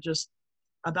that are just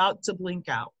about to blink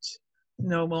out,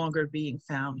 no longer being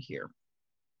found here.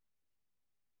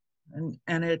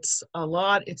 And it's a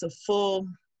lot, it's a full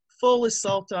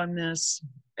assault on this.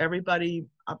 Everybody,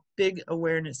 a big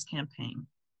awareness campaign.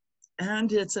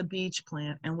 And it's a beach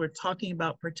plant, and we're talking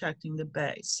about protecting the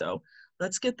bay. So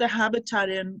let's get the habitat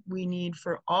in we need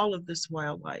for all of this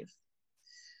wildlife.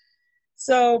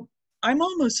 So I'm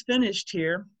almost finished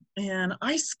here, and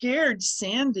I scared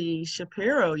Sandy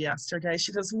Shapiro yesterday.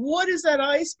 She goes, "What is that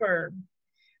iceberg?"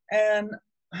 And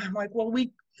I'm like, well,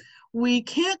 we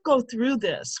can't go through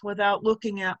this without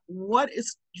looking at what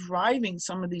is driving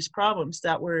some of these problems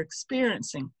that we're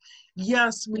experiencing.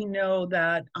 Yes, we know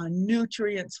that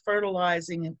nutrients,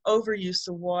 fertilizing, and overuse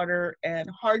of water, and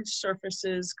hard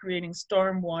surfaces creating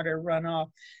stormwater runoff,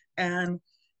 and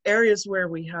areas where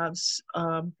we have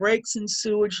breaks in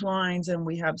sewage lines and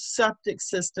we have septic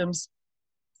systems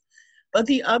But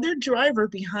the other driver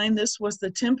behind this was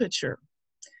the temperature,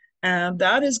 and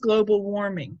that is global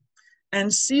warming.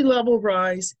 And sea level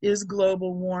rise is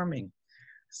global warming.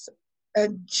 So,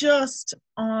 and just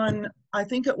on, I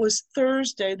think it was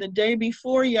Thursday, the day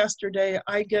before yesterday,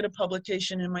 I get a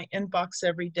publication in my inbox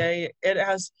every day.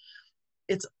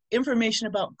 It's information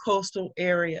about coastal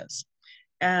areas.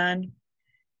 And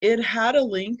it had a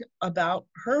link about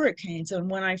hurricanes. And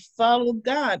when I followed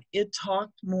that, it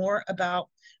talked more about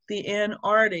the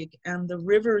Antarctic and the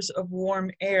rivers of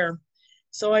warm air.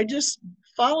 So I just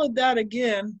followed that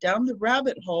again down the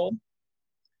rabbit hole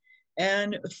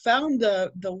and found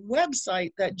the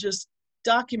website that just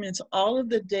documents all of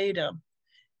the data.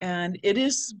 And it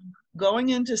is going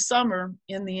into summer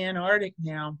in the Antarctic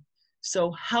now.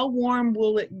 So how warm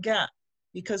will it get?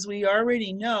 Because we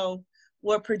already know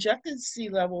what projected sea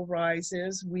level rise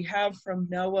is. We have from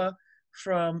NOAA,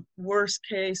 from worst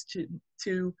case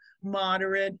to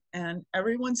moderate, and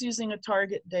everyone's using a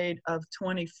target date of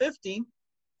 2050.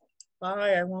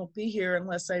 Bye, I won't be here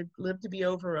unless I live to be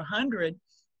over 100.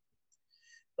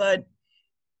 But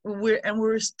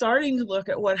we're starting to look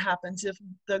at what happens if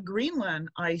the Greenland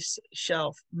ice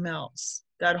shelf melts,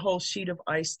 that whole sheet of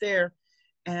ice there,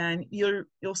 and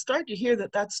you'll start to hear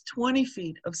that that's 20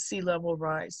 feet of sea level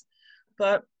rise.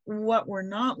 But what we're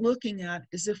not looking at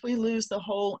is if we lose the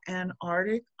whole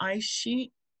Antarctic ice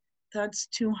sheet, that's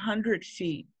 200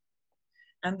 feet.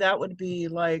 And that would be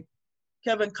like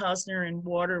Kevin Costner in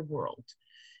Waterworld.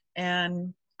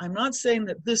 And I'm not saying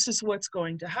that this is what's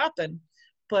going to happen,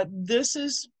 but this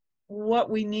is what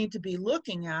we need to be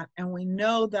looking at. And we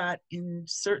know that in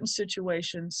certain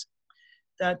situations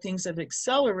that things have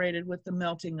accelerated with the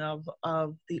melting of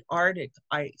the Arctic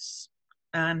ice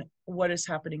and what is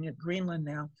happening at Greenland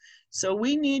now. So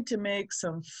we need to make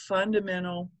some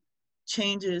fundamental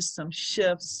changes, some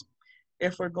shifts,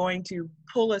 if we're going to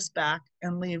pull us back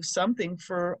and leave something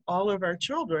for all of our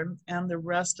children and the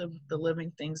rest of the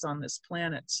living things on this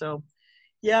planet. So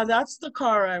yeah, that's the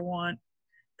car I want.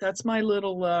 That's my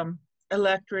little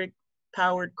electric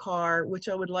powered car, which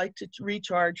I would like to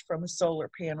recharge from a solar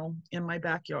panel in my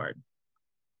backyard.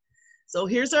 So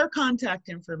here's our contact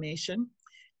information.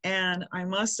 And I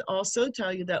must also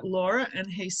tell you that Laura and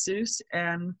Jesus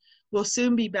and we'll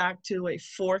soon be back to a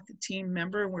fourth team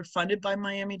member. We're funded by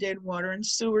Miami-Dade Water and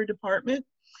Sewer Department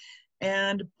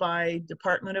and by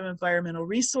Department of Environmental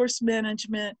Resource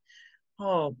Management.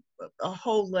 Oh, a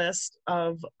whole list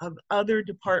of other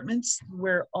departments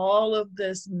where all of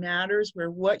this matters,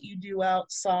 where what you do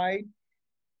outside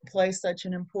plays such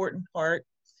an important part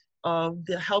of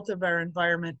the health of our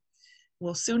environment.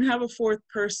 We'll soon have a fourth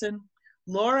person.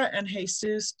 Laura and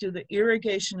Jesus do the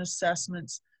irrigation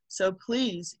assessments. So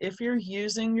please, if you're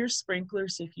using your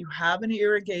sprinklers, if you have an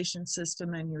irrigation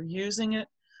system and you're using it,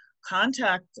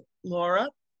 contact Laura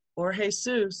or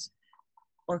Jesus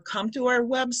or come to our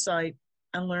website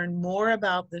and learn more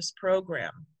about this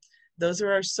program. Those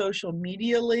are our social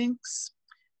media links.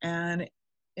 And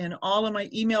in all of my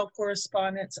email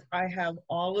correspondence, I have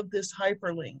all of this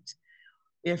hyperlinked.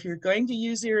 If you're going to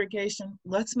use irrigation,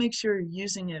 let's make sure you're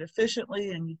using it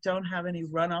efficiently and you don't have any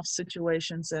runoff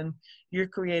situations and you're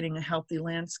creating a healthy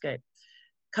landscape.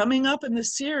 Coming up in the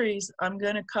series, I'm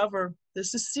going to cover,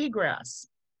 this is seagrass.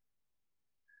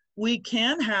 We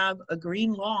can have a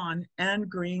green lawn and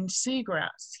green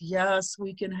seagrass. Yes,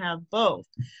 we can have both.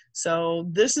 So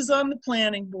this is on the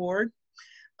planning board.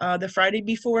 The Friday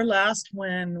before last,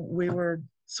 when we were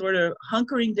sort of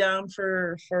hunkering down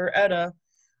for Etta,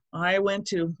 I went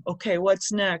to, okay,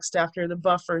 what's next after the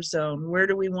buffer zone? Where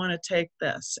do we want to take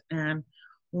this? And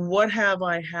what have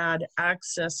I had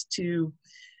access to?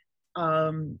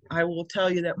 I will tell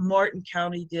you that Martin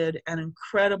County did an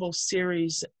incredible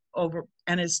series over,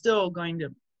 and is still going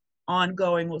to,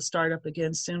 ongoing, will start up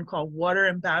again soon, called Water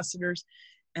Ambassadors.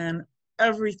 And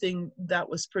everything that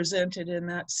was presented in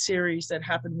that series that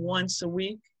happened once a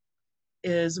week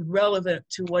is relevant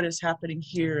to what is happening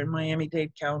here in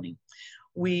Miami-Dade County.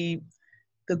 The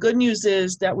good news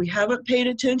is that we haven't paid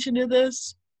attention to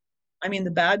this. I mean,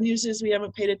 the bad news is we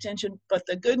haven't paid attention, but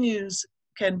the good news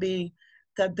can be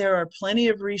that there are plenty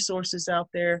of resources out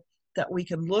there that we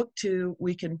can look to.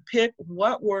 We can pick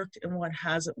what worked and what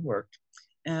hasn't worked.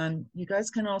 And you guys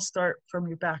can all start from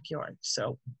your backyard.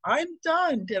 So I'm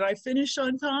done. Did I finish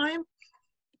on time?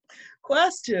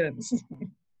 Questions?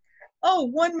 Oh,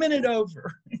 1 minute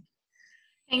over.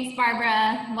 Thanks,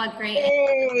 Barbara. What great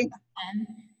Hey.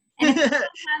 information.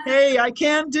 Hey, I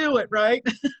can do it, right?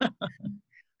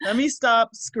 Let me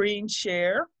stop screen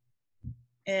share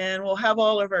and we'll have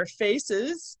all of our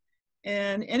faces.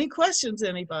 And any questions,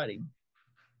 anybody?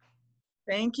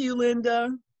 Thank you,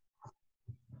 Linda.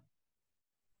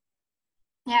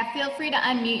 Yeah, feel free to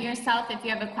unmute yourself if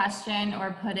you have a question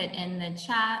or put it in the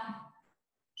chat.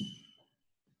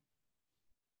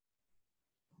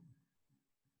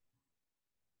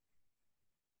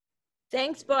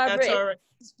 Thanks, Barbara. That's all right.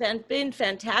 It's been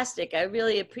fantastic. I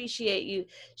really appreciate you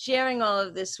sharing all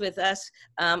of this with us,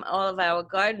 all of our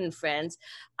garden friends.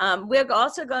 We're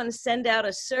also going to send out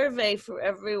a survey for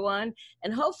everyone,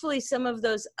 and hopefully some of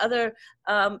those other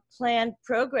planned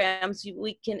programs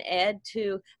we can add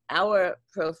to our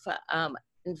profile,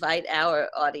 invite our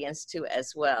audience to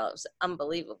as well. It's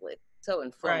unbelievably so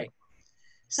informative. Right.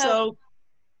 So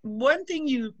one thing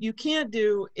you can't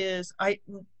do is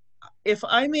if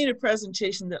I made a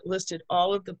presentation that listed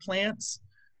all of the plants,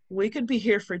 we could be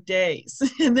here for days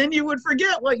and then you would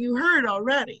forget what you heard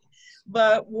already.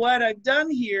 But what I've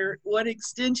done here, what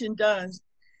Extension does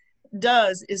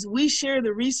is we share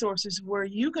the resources where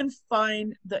you can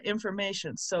find the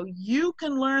information. So you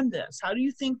can learn this. How do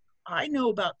you think I know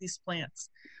about these plants?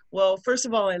 Well, first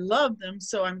of all, I love them,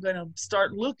 so I'm going to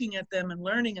start looking at them and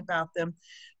learning about them.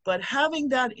 But having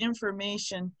that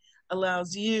information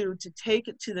allows you to take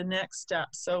it to the next step.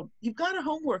 So you've got a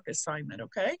homework assignment,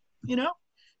 okay? You know?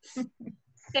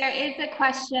 There is a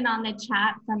question on the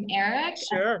chat from Eric.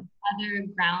 Sure. Other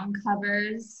ground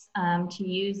covers to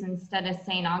use instead of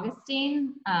St.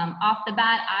 Augustine. Off the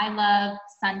bat, I love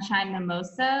Sunshine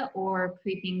Mimosa or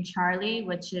Creeping Charlie,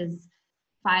 which is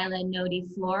Phylla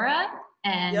nodiflora.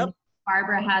 And Yep.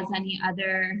 Barbara has any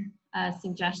other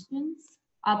suggestions?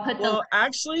 I'll put Well,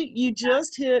 actually, you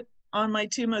just hit on my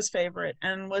two most favorite.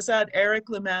 And was that Eric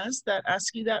Lemez that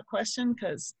asked you that question?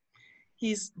 Because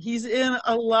he's in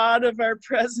a lot of our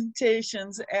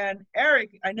presentations. And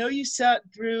Eric, I know you sat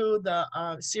through the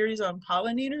series on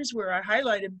pollinators where I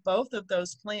highlighted both of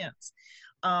those plants.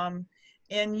 And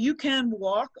you can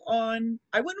walk on,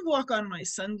 I wouldn't walk on my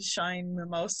Sunshine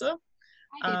Mimosa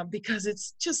because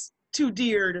it's just too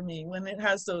dear to me when it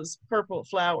has those purple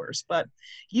flowers. But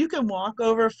you can walk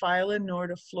over Phylla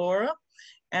nodiflora.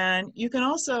 And you can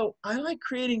also, I like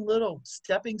creating little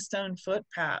stepping stone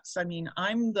footpaths. I mean,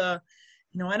 I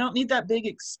don't need that big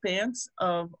expanse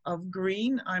of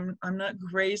green. I'm not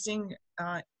grazing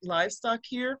livestock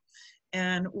here.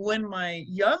 And when my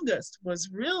youngest was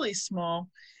really small,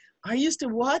 I used to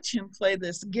watch him play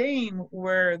this game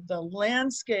where the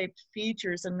landscaped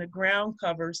features and the ground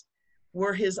covers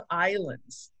were his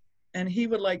islands. And he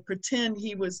would like pretend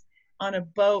he was on a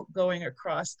boat going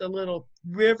across the little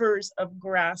rivers of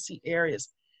grassy areas.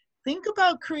 Think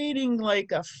about creating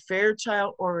like a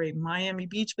Fairchild or a Miami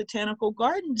Beach botanical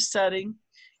garden setting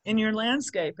in your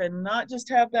landscape and not just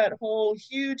have that whole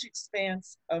huge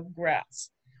expanse of grass.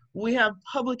 We have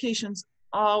publications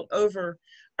all over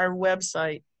our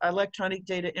website, electronic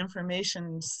data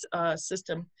information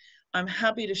system. I'm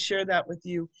happy to share that with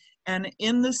you. And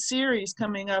in the series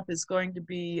coming up is going to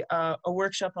be a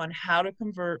workshop on how to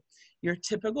convert your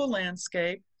typical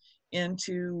landscape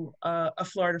into a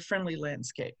Florida-friendly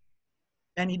landscape.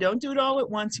 And you don't do it all at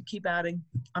once, you keep adding.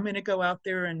 I'm gonna go out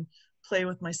there and play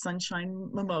with my Sunshine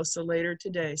Mimosa later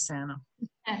today, Santa.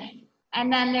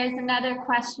 And then there's another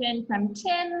question from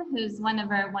Tim, who's one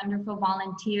of our wonderful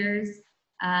volunteers.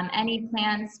 Any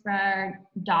plans for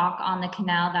dock on the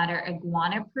canal that are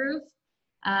iguana proof?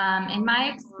 In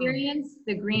my experience,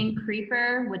 the green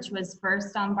creeper, which was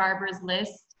first on Barbara's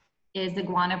list, is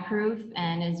iguana proof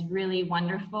and is really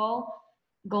wonderful.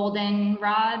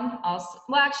 Goldenrod also,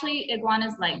 well, actually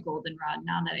iguanas like goldenrod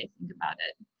now that I think about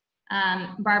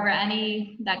it. Barbara,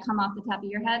 any that come off the top of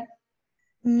your head?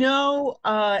 No,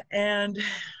 and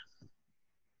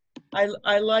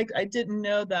I didn't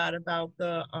know that about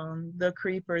the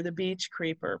creeper, the beach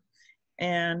creeper.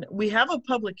 And we have a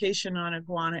publication on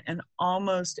iguana, and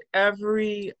almost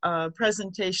every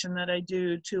presentation that I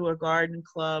do to a garden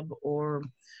club or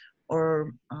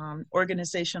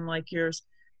organization like yours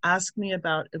ask me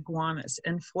about iguanas.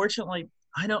 And fortunately,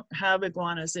 I don't have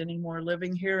iguanas anymore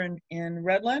living here in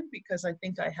Redland because I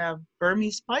think I have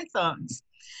Burmese pythons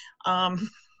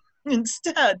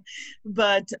instead.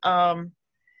 But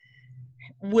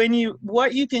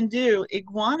what you can do,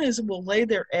 iguanas will lay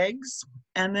their eggs,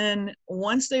 and then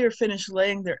once they are finished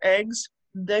laying their eggs,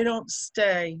 they don't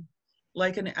stay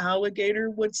like an alligator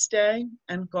would stay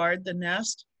and guard the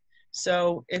nest.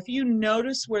 So if you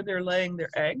notice where they're laying their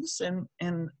eggs,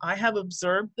 and I have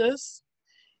observed this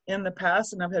in the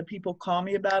past, and I've had people call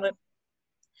me about it,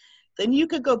 then you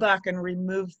could go back and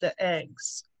remove the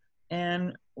eggs.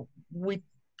 And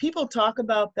people talk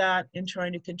about that in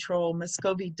trying to control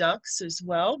Muscovy ducks as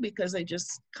well, because they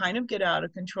just kind of get out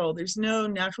of control. There's no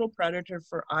natural predator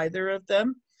for either of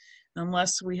them,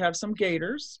 unless we have some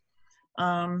gators.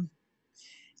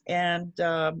 And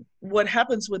what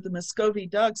happens with the Muscovy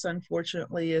ducks,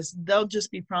 unfortunately, is they'll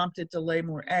just be prompted to lay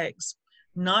more eggs.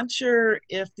 Not sure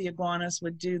if the iguanas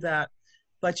would do that,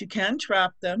 but you can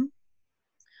trap them.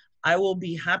 I will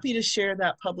be happy to share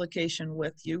that publication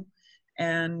with you.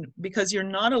 And because you're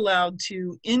not allowed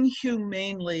to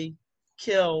inhumanely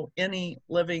kill any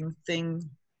living thing.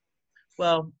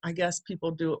 Well, I guess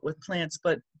people do it with plants,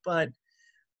 but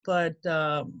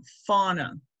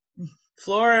fauna,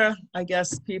 flora, I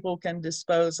guess people can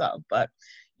dispose of, but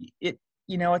it,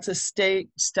 you know, it's a state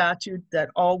statute that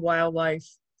all wildlife,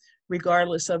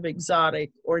 regardless of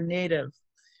exotic or native,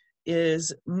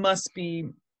 must be,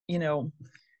 you know,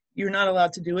 you're not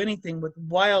allowed to do anything with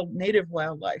native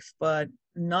wildlife, but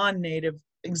non-native,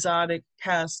 exotic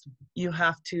pests, you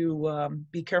have to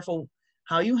be careful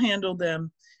how you handle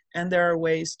them, and there are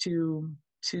ways to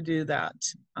do that.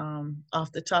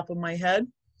 Off the top of my head,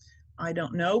 I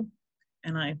don't know,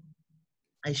 and I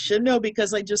should know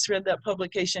because I just read that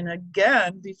publication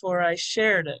again before I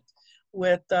shared it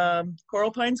with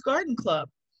Coral Pines Garden Club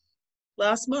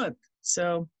last month.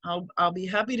 So I'll be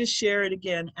happy to share it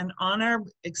again. And on our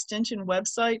extension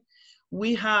website,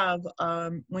 we have,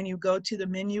 when you go to the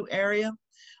menu area,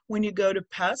 when you go to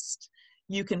pest,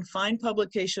 you can find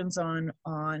publications on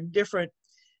different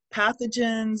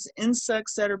pathogens,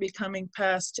 insects that are becoming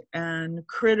pests, and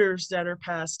critters that are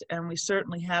pests. And we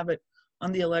certainly have it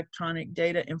on the electronic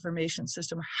data information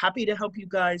system. Happy to help you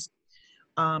guys,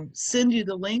 send you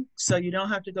the link so you don't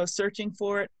have to go searching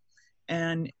for it,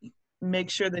 and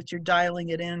make sure that you're dialing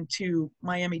it into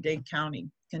Miami-Dade County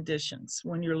conditions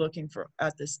when you're looking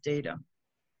at this data.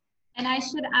 And I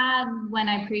should add, when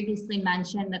I previously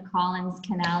mentioned the Collins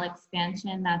Canal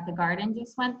expansion that the garden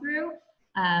just went through,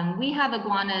 we have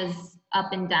iguanas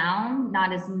up and down,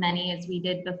 not as many as we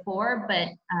did before, but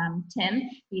Tim,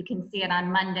 you can see it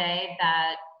on Monday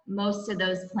that most of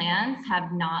those plants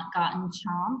have not gotten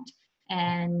chomped,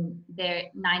 and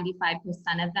 95%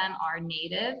 of them are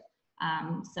native.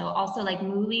 So also like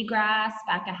muhly grass,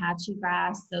 Fakahatchee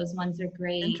grass, those ones are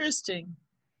great. Interesting.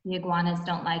 The iguanas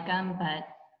don't like them, but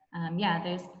yeah,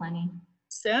 there's plenty.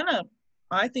 Santa,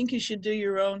 I think you should do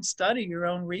your own study, your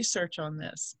own research on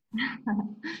this.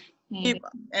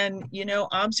 And you know,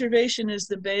 observation is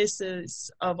the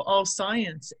basis of all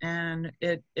science, and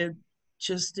it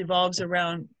just evolves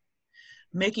around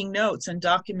making notes and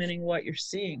documenting what you're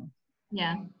seeing.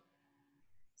 Yeah.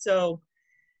 So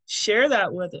share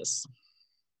that with us.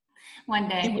 One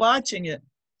day. Keep watching it.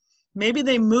 Maybe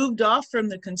they moved off from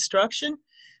the construction.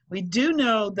 We do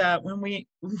know that when we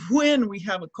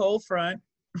have a cold front,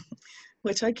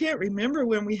 which I can't remember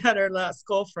when we had our last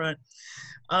cold front,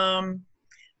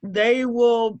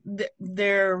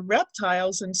 they're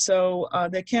reptiles, and so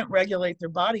they can't regulate their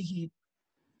body heat,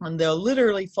 and they'll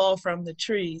literally fall from the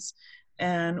trees.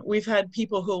 And we've had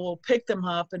people who will pick them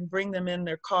up and bring them in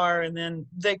their car, and then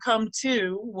they come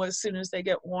to as soon as they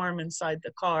get warm inside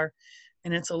the car,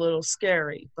 and it's a little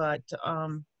scary. But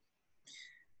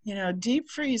you know, deep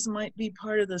freeze might be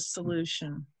part of the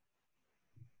solution.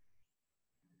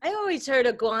 I always heard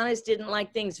iguanas didn't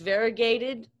like things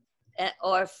variegated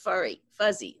or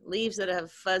fuzzy, leaves that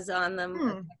have fuzz on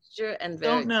them, texture, and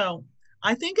don't know.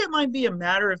 I think it might be a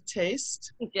matter of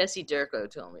taste. Jesse Durko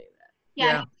told me that.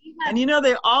 Yeah. And you know,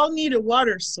 they all need a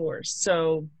water source.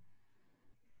 So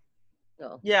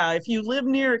yeah, if you live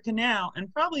near a canal,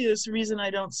 and probably this reason I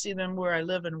don't see them where I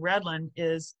live in Redland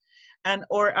is,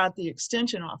 or at the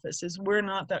extension office, is we're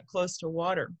not that close to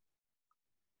water.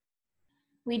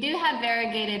 We do have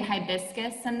variegated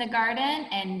hibiscus in the garden,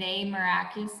 and they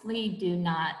miraculously do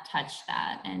not touch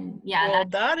that. And yeah, well,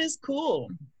 that is cool.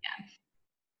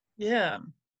 Yeah. Yeah.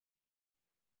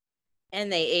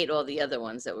 And they ate all the other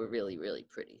ones that were really, really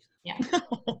pretty. Yeah.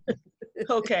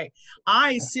 Okay.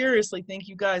 I seriously think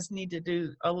you guys need to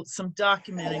do some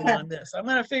documenting on this. I'm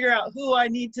going to figure out who I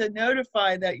need to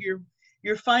notify that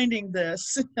you're finding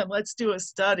this, and let's do a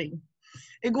study.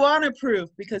 Iguana proof,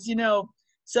 because you know,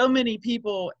 so many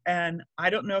people, and I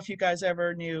don't know if you guys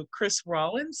ever knew Chris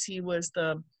Rollins. He was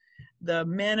the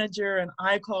manager, and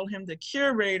I call him the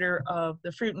curator of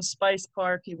the Fruit and Spice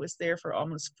Park. He was there for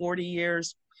almost 40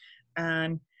 years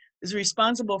and is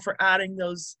responsible for adding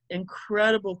those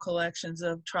incredible collections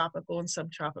of tropical and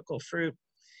subtropical fruit.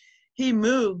 He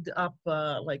moved up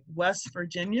like West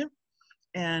Virginia,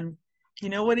 and you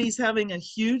know what he's having a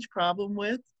huge problem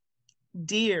with?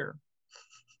 Deer.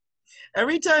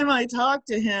 Every time I talk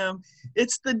to him,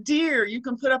 it's the deer. You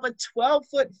can put up a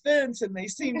 12-foot fence and they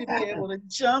seem to be able to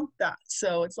jump that.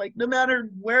 So it's like no matter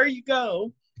where you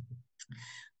go,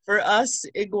 for us,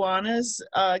 iguanas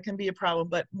can be a problem.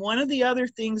 But one of the other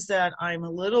things that I'm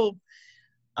a little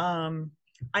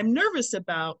I'm nervous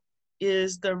about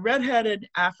is the red-headed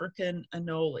African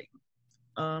anole,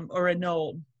 or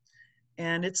anole.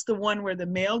 And it's the one where the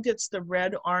male gets the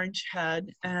red-orange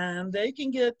head, and they can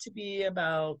get to be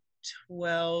about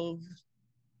 12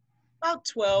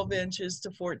 inches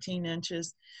to 14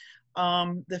 inches.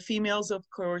 The females, of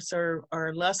course,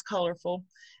 are less colorful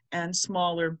and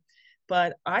smaller,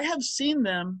 but I have seen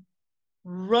them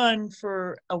run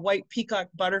for a white peacock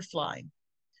butterfly.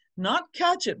 Not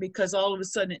catch it because all of a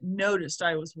sudden it noticed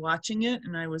I was watching it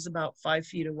and I was about 5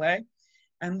 feet away.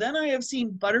 And then I have seen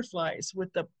butterflies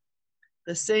with the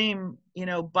same,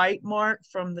 bite mark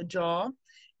from the jaw.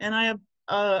 And I have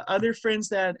other friends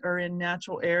that are in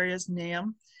natural areas,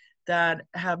 NAM, that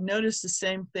have noticed the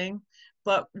same thing.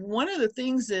 But one of the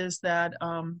things is that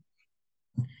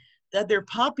that their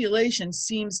population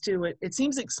seems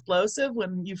explosive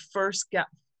when you first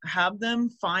have them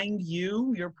find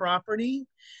your property,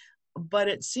 but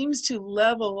it seems to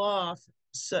level off,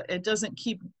 so it doesn't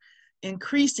keep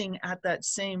increasing at that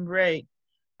same rate.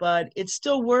 But it's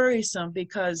still worrisome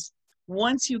because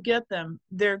once you get them,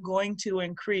 they're going to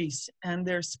increase and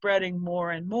they're spreading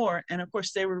more and more. And of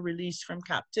course, they were released from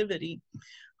captivity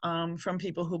from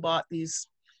people who bought these,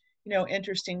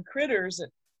 interesting critters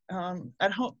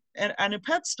at home and a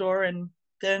pet store, and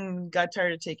then got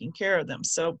tired of taking care of them.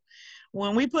 So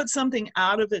when we put something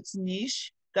out of its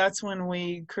niche, that's when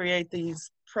we create these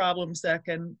problems that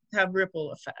can have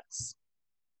ripple effects.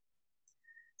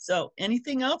 So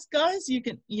anything else, guys? You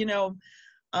can,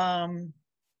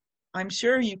 I'm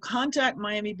sure you contact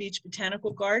Miami Beach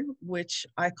Botanical Garden, which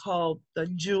I call the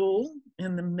jewel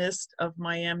in the midst of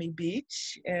Miami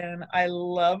Beach. And I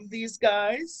love these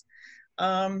guys.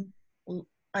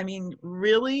 I mean,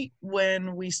 really,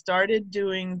 when we started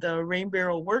doing the rain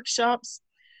barrel workshops,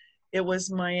 it was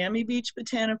Miami Beach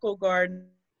Botanical Garden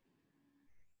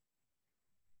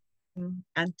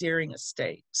and Deering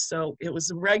Estate. So it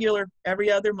was regular every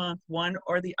other month, one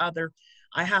or the other.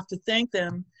 I have to thank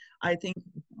them. I think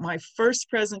my first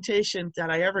presentation that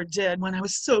I ever did when I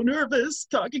was so nervous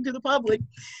talking to the public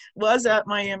was at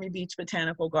Miami Beach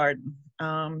Botanical Garden.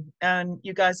 And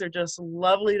you guys are just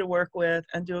lovely to work with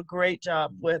and do a great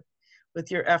job with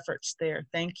your efforts there.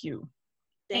 Thank you.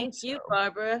 Thank you,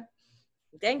 Barbara.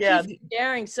 Thank Yeah, you for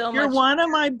sharing so much. You're one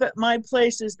of my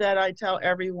places that I tell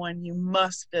everyone you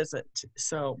must visit.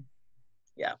 So,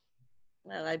 yeah.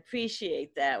 Well, I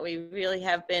appreciate that. We really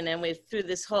have been, and we've through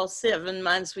this whole 7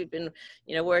 months, we've been,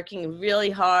 working really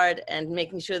hard and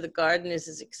making sure the garden is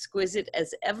as exquisite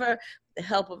as ever. With the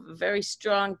help of a very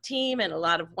strong team and a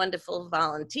lot of wonderful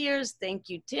volunteers. Thank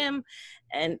you, Tim,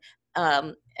 and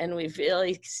we've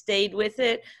really stayed with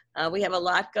it. We have a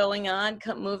lot going on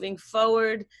moving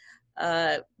forward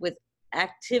with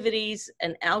activities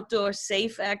and outdoor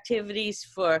safe activities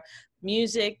for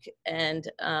music, and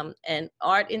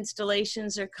art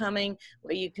installations are coming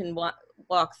where you can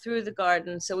walk through the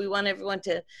garden. So we want everyone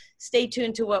to stay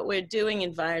tuned to what we're doing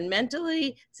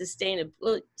environmentally,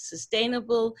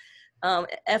 sustainable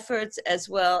efforts, as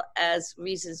well as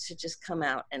reasons to just come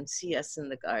out and see us in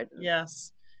the garden.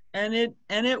 Yes, and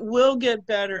it will get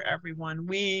better, everyone.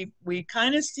 We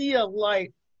kind of see a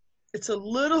light. It's a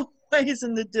little ways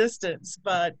in the distance,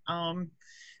 but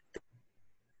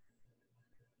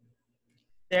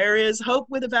there is hope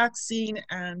with a vaccine.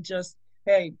 And just,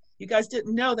 hey, you guys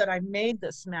didn't know that I made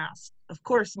this mask. Of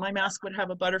course, my mask would have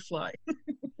a butterfly.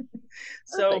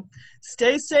 So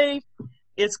stay safe.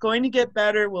 It's going to get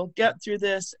better. We'll get through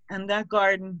this. And that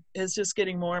garden is just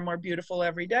getting more and more beautiful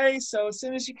every day. So as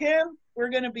soon as you can, we're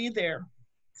going to be there.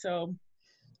 So,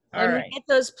 all when right. we get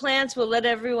those plants, we'll let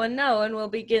everyone know, and we'll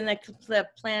begin the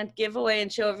plant giveaway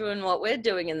and show everyone what we're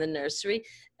doing in the nursery.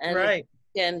 And right.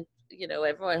 Again,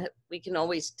 everyone, we can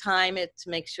always time it to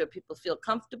make sure people feel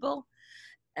comfortable.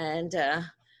 And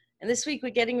this week we're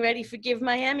getting ready for Give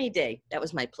Miami Day. That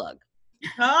was my plug.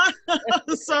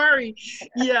 Sorry.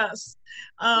 Yes.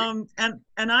 And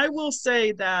I will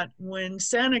say that when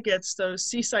Santa gets those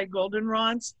seaside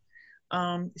goldenrods,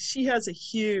 she has a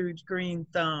huge green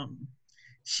thumb.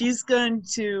 She's going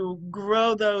to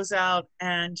grow those out,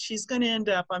 and she's going to end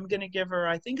up, I'm going to give her,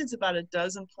 I think it's about a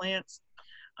dozen plants.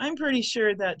 I'm pretty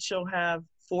sure that she'll have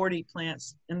 40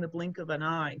 plants in the blink of an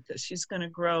eye, because she's going to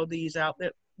grow these out.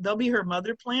 They'll be her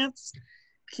mother plants.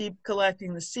 Keep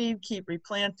collecting the seed, keep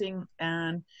replanting,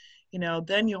 and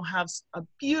then you'll have a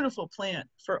beautiful plant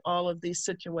for all of these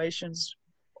situations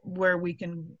where we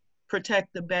can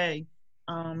protect the bay,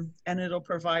 and it'll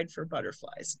provide for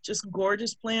butterflies. Just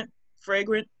gorgeous plant,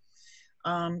 fragrant.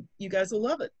 You guys will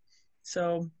love it.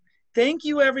 So thank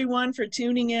you, everyone, for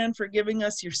tuning in, for giving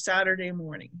us your Saturday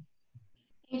morning.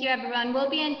 Thank you, everyone. We'll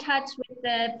be in touch with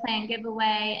the plant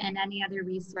giveaway and any other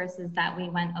resources that we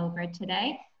went over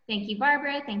today. Thank you,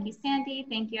 Barbara. Thank you, Sandy.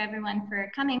 Thank you, everyone,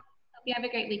 for coming. Hope you have a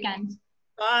great weekend.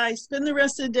 Bye. Spend the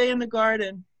rest of the day in the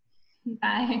garden.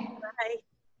 Bye. Bye.